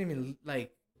 Marijuana wasn't even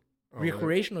like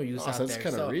recreational use out there. So it's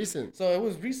kind of recent. So it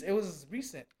was recent. It was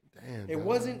recent. Damn, it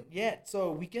wasn't yet.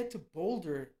 So we get to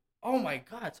Boulder, oh my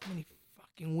God, so many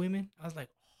fucking women. I was like,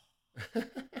 oh.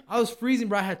 I was freezing,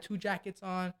 bro. I had 2 jackets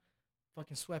on,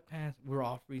 fucking sweatpants. We were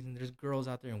all freezing. There's girls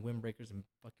out there in windbreakers and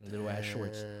fucking little ass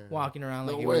shorts walking around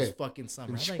like it was fucking summer.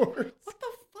 I was like, what the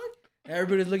fuck?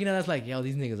 Everybody's looking at us like, yo,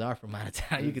 these niggas are from out of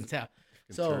town. You can tell.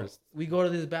 So we go to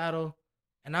this battle,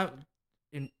 and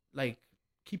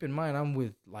keep in mind, I'm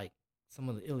with like some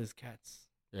of the illest cats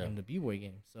in the b-boy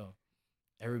game. So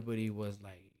everybody was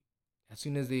like, as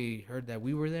soon as they heard that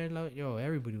we were there, like, yo,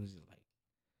 everybody was like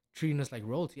treating us like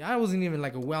royalty. I wasn't even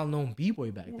like a well-known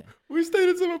b-boy back then. We stayed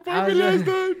in some apartment last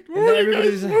night. Where were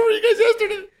you guys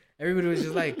yesterday? Everybody was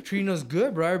just like treating us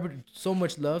good, bro. Everybody, so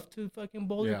much love to fucking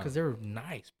Boulder because they were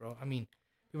nice, bro. I mean,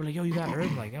 people were like, yo, you got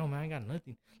herbs? I'm like, yo, man, I got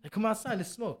nothing. Like, come outside,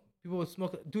 let's smoke. People would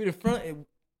smoke. Dude, in front,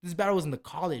 this battle was in the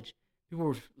college. People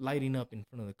were lighting up in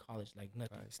front of the college like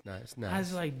nothing. Nice. I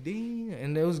was like, dang.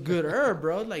 And it was good herb,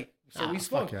 bro. Like, so we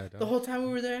smoked. The whole time we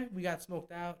were there, we got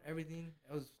smoked out, everything.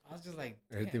 I was just like,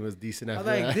 damn. Everything was decent after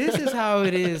I was like, that. This is how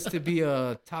it is to be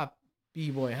a top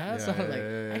b-boy, huh? So I'm like,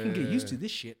 I can get used to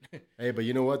this shit. Hey, but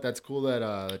you know what? That's cool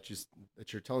that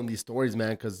you're telling these stories,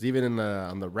 man, because even in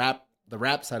on the rap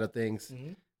side of things,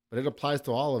 but it applies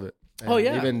to all of it. And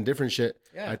even different shit.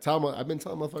 Yeah. I've been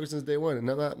telling motherfuckers since day one, and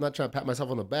I'm not trying to pat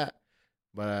myself on the back,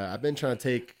 but I've been trying to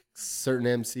take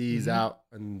certain MCs out,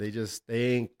 and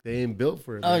they ain't built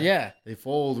for it. Oh, man. Yeah, they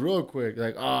fold real quick.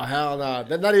 Like, oh hell no,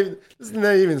 this is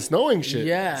not even snowing shit.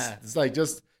 Yeah, it's like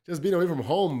just being away from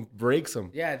home breaks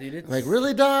them. Yeah, dude. It's like,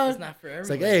 really, dog? It's not for everyone. It's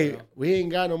like, hey, bro. We ain't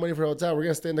got no money for a hotel. We're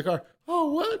gonna stay in the car.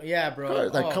 Oh, what? Yeah,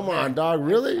 bro. Like, come on, dog.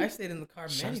 Really? I stayed in the car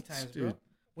many times, dude. bro.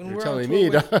 When You're we're telling on me,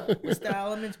 tour dog. with Style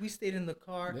Elements, we stayed in the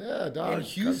car. Yeah, dog. In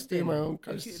Houston, my own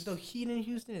car. The heat in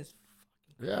Houston is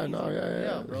fucking crazy.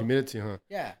 Yeah. Bro. Humidity, huh?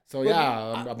 Yeah. So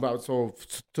so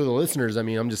to the listeners, I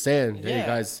mean, I'm just saying, hey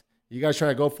guys, you guys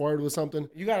trying to go forward with something?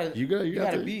 You gotta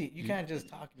be. You can't just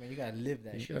talk, man. You gotta live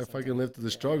that. You gotta fucking live through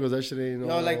the struggles. That shit ain't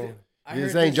no. Like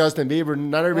this ain't Justin Bieber.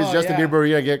 Not everybody's Justin Bieber.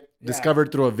 You're gonna get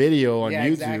discovered through a video on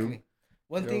YouTube. Exactly.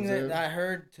 One thing that I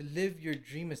heard: to live your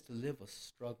dream is to live a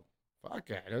struggle. Fuck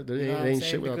yeah, there ain't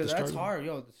shit without the struggle. That's hard,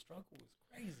 yo. The struggle is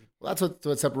crazy. Well, that's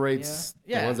what separates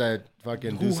the ones that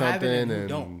fucking do something and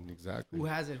don't. Exactly. Who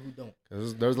has it, who don't?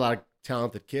 Because there's a lot of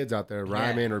talented kids out there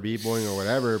rhyming or b-boying or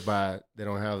whatever, but they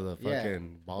don't have the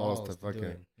fucking balls to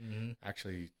fucking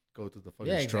actually go through the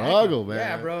fucking struggle, man.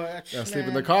 Yeah, bro. Gotta sleep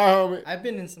in the car, homie. I've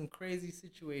been in some crazy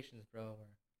situations, bro.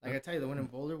 Like I tell you, the one in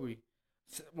Boulder,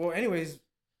 anyways,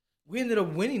 we ended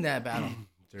up winning that battle.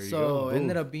 So it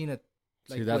ended up being a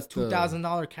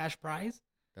 $2,000 cash prize.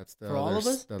 That's for all of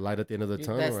us. The light at the end of the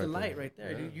tunnel. That's the light right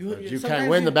there, dude. You can't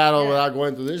win the battle without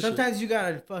going through this. Sometimes you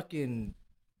gotta fucking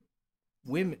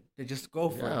women to just go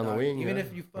for it. On the wing, even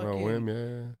if you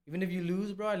fucking even if you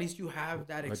lose, bro, at least you have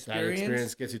that experience. That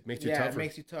experience makes you tougher. It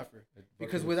makes you tougher.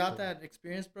 Because without that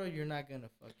experience, bro, you're not gonna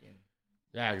fucking.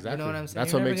 Yeah, exactly. You know what I'm saying?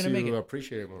 That's what makes you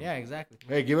appreciate it more. Yeah, exactly.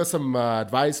 Hey, give us some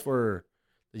advice for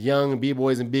the young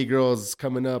b-boys and b-girls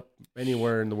coming up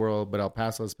anywhere in the world, but El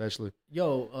Paso especially.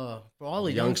 Yo, for all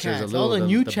the youngsters, cats, all the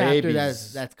new chapter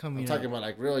babies, that's coming. I'm talking about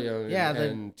like real young,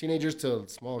 and teenagers to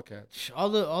small cats. All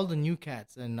the new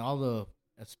cats and all the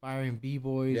aspiring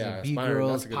b-boys and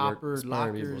b-girls, poppers,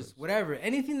 lockers, B-boys. Whatever,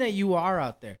 anything that you are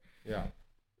out there. Yeah,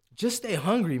 just stay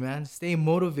hungry, man. Stay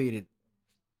motivated.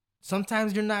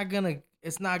 Sometimes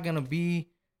it's not gonna be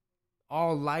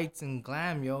all lights and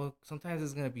glam, yo. Sometimes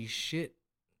it's gonna be shit.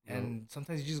 And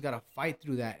sometimes you just gotta fight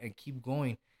through that and keep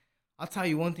going. I'll tell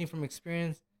you one thing from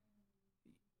experience.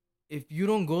 If you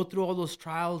don't go through all those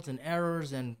trials and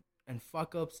errors and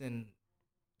fuck ups and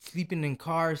sleeping in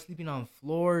cars, sleeping on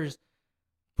floors,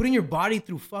 putting your body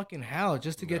through fucking hell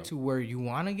just to get to where you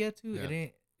want to get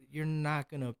to, you're not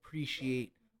gonna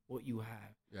appreciate what you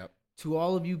have. Yep. To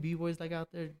all of you b-boys like out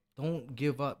there, don't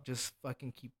give up. Just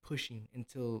fucking keep pushing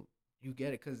until you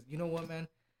get it. Cause you know what, man?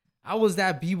 I was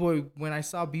that b-boy when I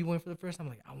saw b-boying for the first time.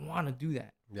 Like, I want to do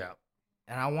that. Yeah.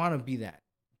 And I want to be that.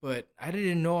 But I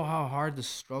didn't know how hard the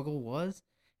struggle was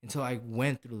until I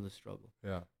went through the struggle.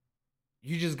 Yeah.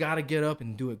 You just got to get up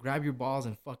and do it. Grab your balls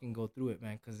and fucking go through it,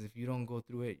 man. Because if you don't go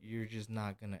through it, you're just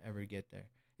not going to ever get there.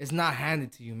 It's not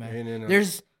handed to you, man. No.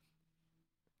 There's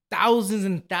thousands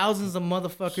and thousands of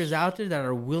motherfuckers out there that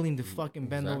are willing to fucking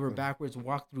bend over backwards,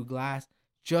 walk through glass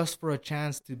just for a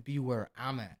chance to be where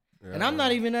I'm at. Yeah, and I'm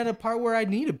not even at a part where I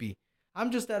need to be. I'm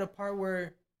just at a part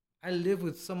where I live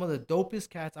with some of the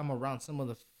dopest cats. I'm around some of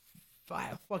the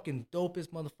fucking dopest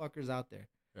motherfuckers out there.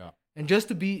 Yeah. And just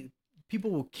to be,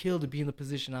 people will kill to be in the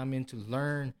position I'm in, to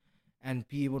learn and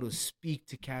be able to speak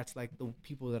to cats like the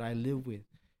people that I live with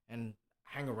and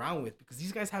hang around with because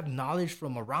these guys have knowledge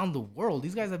from around the world.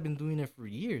 These guys have been doing it for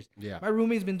years. Yeah. My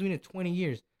roommate's been doing it 20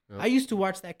 years. Yep. I used to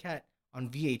watch that cat on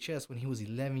VHS when he was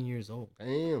 11 years old.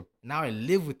 Damn. Now I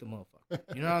live with the motherfucker.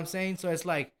 You know what I'm saying? So it's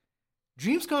like,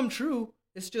 dreams come true.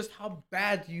 It's just how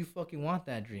bad do you fucking want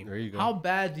that dream? There you go. How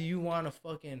bad do you want to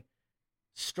fucking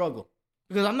struggle?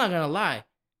 Because I'm not going to lie.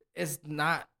 It's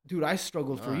not, dude, I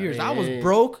struggled for years. I was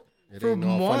broke for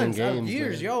months,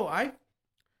 years. Yo,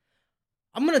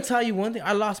 I'm going to tell you one thing.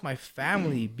 I lost my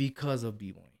family because of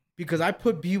b-boying. Because I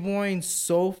put b-boying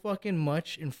so fucking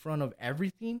much in front of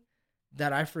everything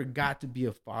that I forgot to be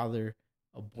a father,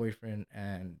 a boyfriend,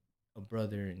 and a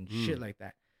brother and shit like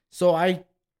that. So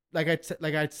like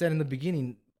I said in the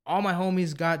beginning, all my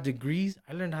homies got degrees.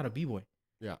 I learned how to b-boy.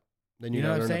 Yeah. Then you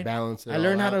know what I'm saying? Balance it. I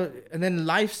learned how to, and then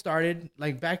life started.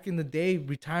 Like back in the day,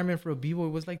 retirement for a b-boy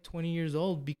was like 20 years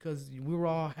old because we were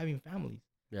all having families.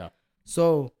 Yeah.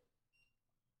 So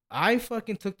I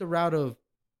fucking took the route of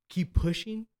keep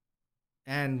pushing,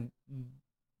 and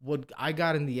what I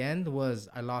got in the end was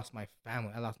I lost my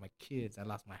family, I lost my kids, I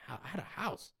lost my house. I had a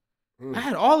house. I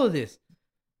had all of this.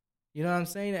 You know what I'm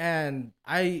saying? And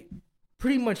I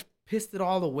pretty much pissed it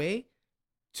all away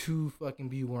to fucking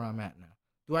be where I'm at now.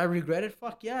 Do I regret it?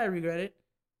 Fuck yeah, I regret it.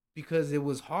 Because it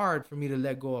was hard for me to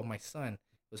let go of my son.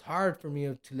 It was hard for me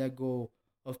to let go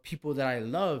of people that I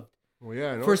loved. Well,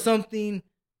 yeah, I know. For something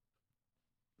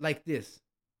like this.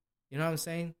 You know what I'm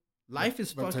saying? Life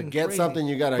is fucking crazy. But to get something,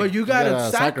 you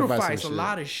gotta sacrifice a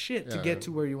lot of shit to get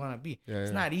to where you want to be. Yeah,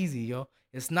 it's not easy, yo.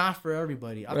 It's not for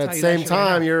everybody. But at the same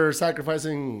time, you're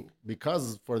sacrificing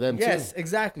because for them too. Yes,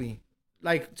 exactly.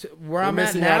 Like where you're I'm at now.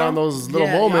 Missing out on those little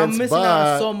moments. I'm missing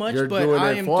out so much, but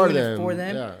I am doing it for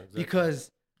them yeah, exactly.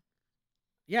 because.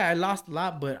 Yeah, I lost a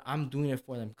lot, but I'm doing it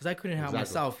for them because I couldn't help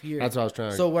myself here. That's what I was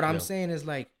trying. So what I'm saying is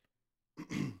like,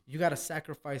 you gotta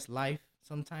sacrifice life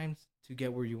sometimes to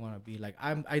get where you want to be. Like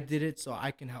I did it so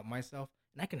I can help myself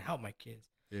and I can help my kids.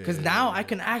 Because now I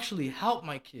can actually help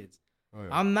my kids. Oh, yeah.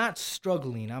 I'm not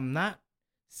struggling. I'm not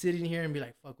sitting here and be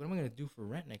like, fuck, what am I gonna do for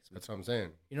rent next week? That's what I'm saying.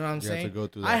 You know what I'm saying? Have to go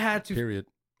through that period.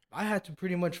 I had to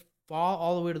pretty much fall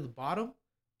all the way to the bottom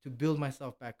to build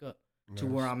myself back up to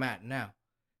where I'm at now.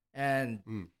 And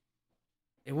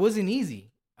it wasn't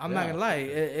easy. I'm not gonna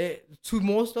lie. To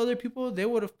most other people, they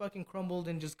would have fucking crumbled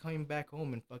and just came back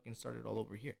home and fucking started all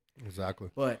over here. Exactly.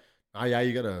 But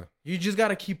you just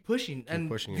gotta keep pushing,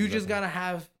 you just gotta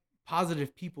have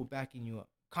positive people backing you up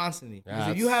constantly. Because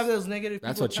if you have those negative people,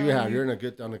 that's what you have. You're on a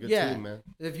good team, man.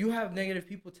 If you have negative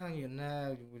people telling you, nah,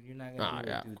 you're not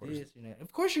gonna do this,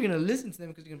 of course you're gonna listen to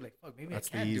them because you're gonna be like, fuck, maybe that's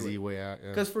I can't do it. That's the easy way out.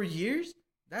 Because for years.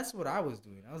 That's what I was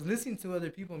doing. I was listening to other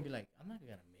people and be like, I'm not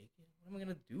going to make it. What am I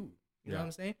going to do? You know what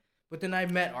I'm saying? But then I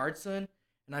met Artson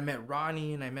and I met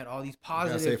Ronnie and I met all these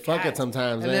positive say fuck cats. It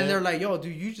sometimes. And then they're like, yo,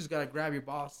 dude, you just got to grab your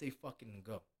ball, say fucking and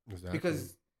go. Exactly.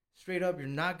 Because straight up, you're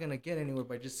not going to get anywhere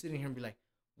by just sitting here and be like,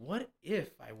 what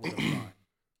if I would have gone?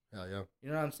 Hell yeah.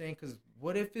 You know what I'm saying? Because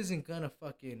what if isn't going to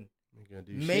fucking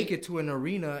make it to an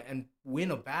arena and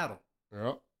win a battle?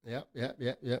 Yeah.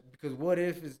 Because what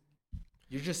if is...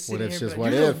 You're just sitting here.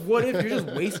 What if you're just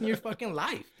wasting your fucking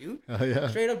life, dude? Oh, yeah.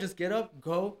 Straight up, just get up,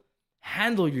 go,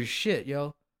 handle your shit,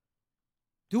 yo.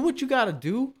 Do what you gotta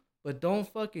do, but don't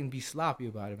fucking be sloppy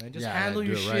about it, man. Just handle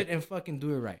your shit and fucking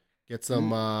do it right. Get some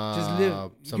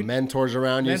mentors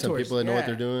around you, some people that know what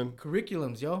they're doing.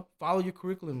 Curriculums, yo. Follow your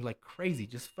curriculum like crazy.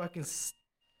 Just fucking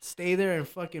stay there and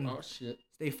fucking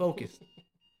stay focused.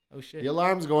 Oh shit. The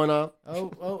alarm's going off.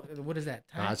 Oh, what is that?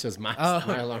 Time? Nah, it's just my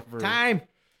alarm for time.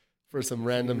 For some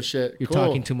random shit. You're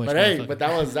talking too much. But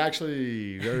that was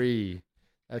actually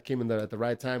that came in at the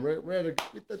right time.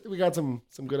 We got some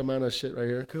good amount of shit right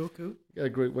here. Cool. We got a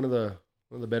great one of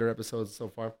the better episodes so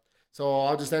far. So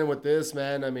I'll just end with this,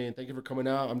 man. I mean, thank you for coming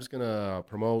out. I'm just gonna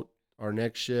promote our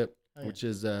next shit, which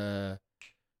is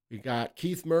we got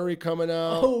Keith Murray coming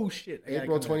out. Oh shit!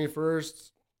 April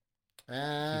 21st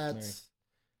at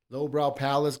Lowbrow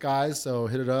Palace, guys. So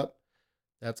hit it up.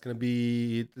 That's going to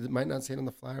be, it might not say it on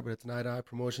the flyer, but it's Night Eye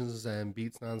Promotions and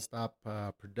Beats Nonstop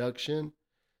production.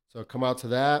 So come out to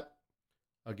that.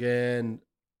 Again,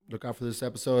 look out for this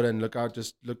episode and look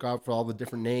out for all the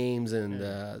different names and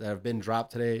that have been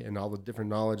dropped today and all the different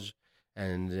knowledge.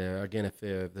 And again, if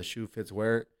the shoe fits,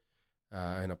 wear it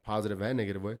in a positive and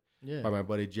negative way. Yeah. By my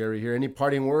buddy Jere here. Any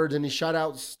parting words? Any shout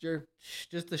outs, Jere?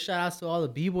 Just a shout outs to all the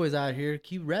B-boys out here.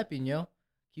 Keep repping, yo.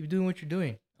 Keep doing what you're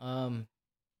doing.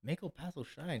 Make El Paso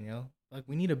shine, yo. Like,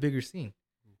 we need a bigger scene.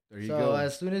 There you go. So,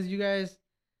 as soon as you guys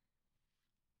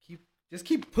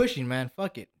keep pushing, man.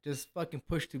 Fuck it. Just fucking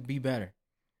push to be better.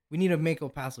 We need to make El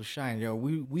Paso shine, yo.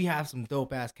 We have some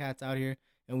dope-ass cats out here,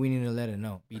 and we need to let it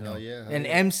know. Hell yeah. And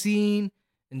MCing,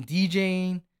 and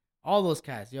DJing, all those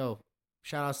cats. Yo,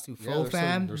 shout outs to Fo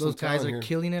Fam. Those guys are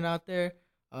killing it out there.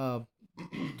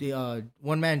 The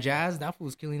One Man Jazz, that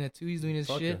fool's killing it too. He's doing his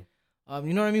shit. Yeah.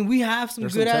 You know what I mean? We have some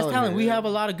good ass talent. We have a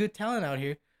lot of good talent out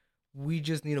here. We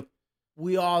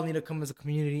all need to come as a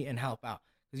community and help out.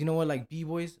 Because you know what, like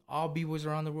B-boys, all B-boys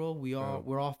around the world,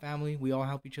 we're all family. We all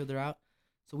help each other out.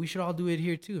 So we should all do it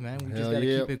here too, man. We just gotta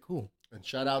keep it cool. And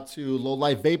shout out to Low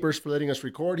Life Vapors for letting us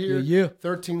record here. Yeah.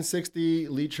 1360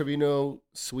 Lee Trevino,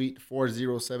 Suite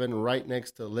 407, right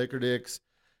next to Liquor Dicks.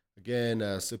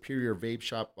 Again, Superior Vape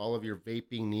Shop. All of your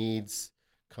vaping needs,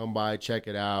 come by, check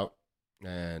it out,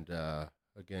 and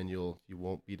again, you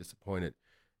won't be disappointed.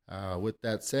 With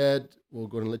that said, we'll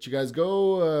go and let you guys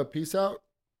go. Peace out.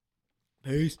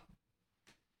 Peace.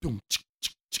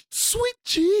 Sweet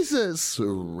Jesus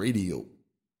Radio.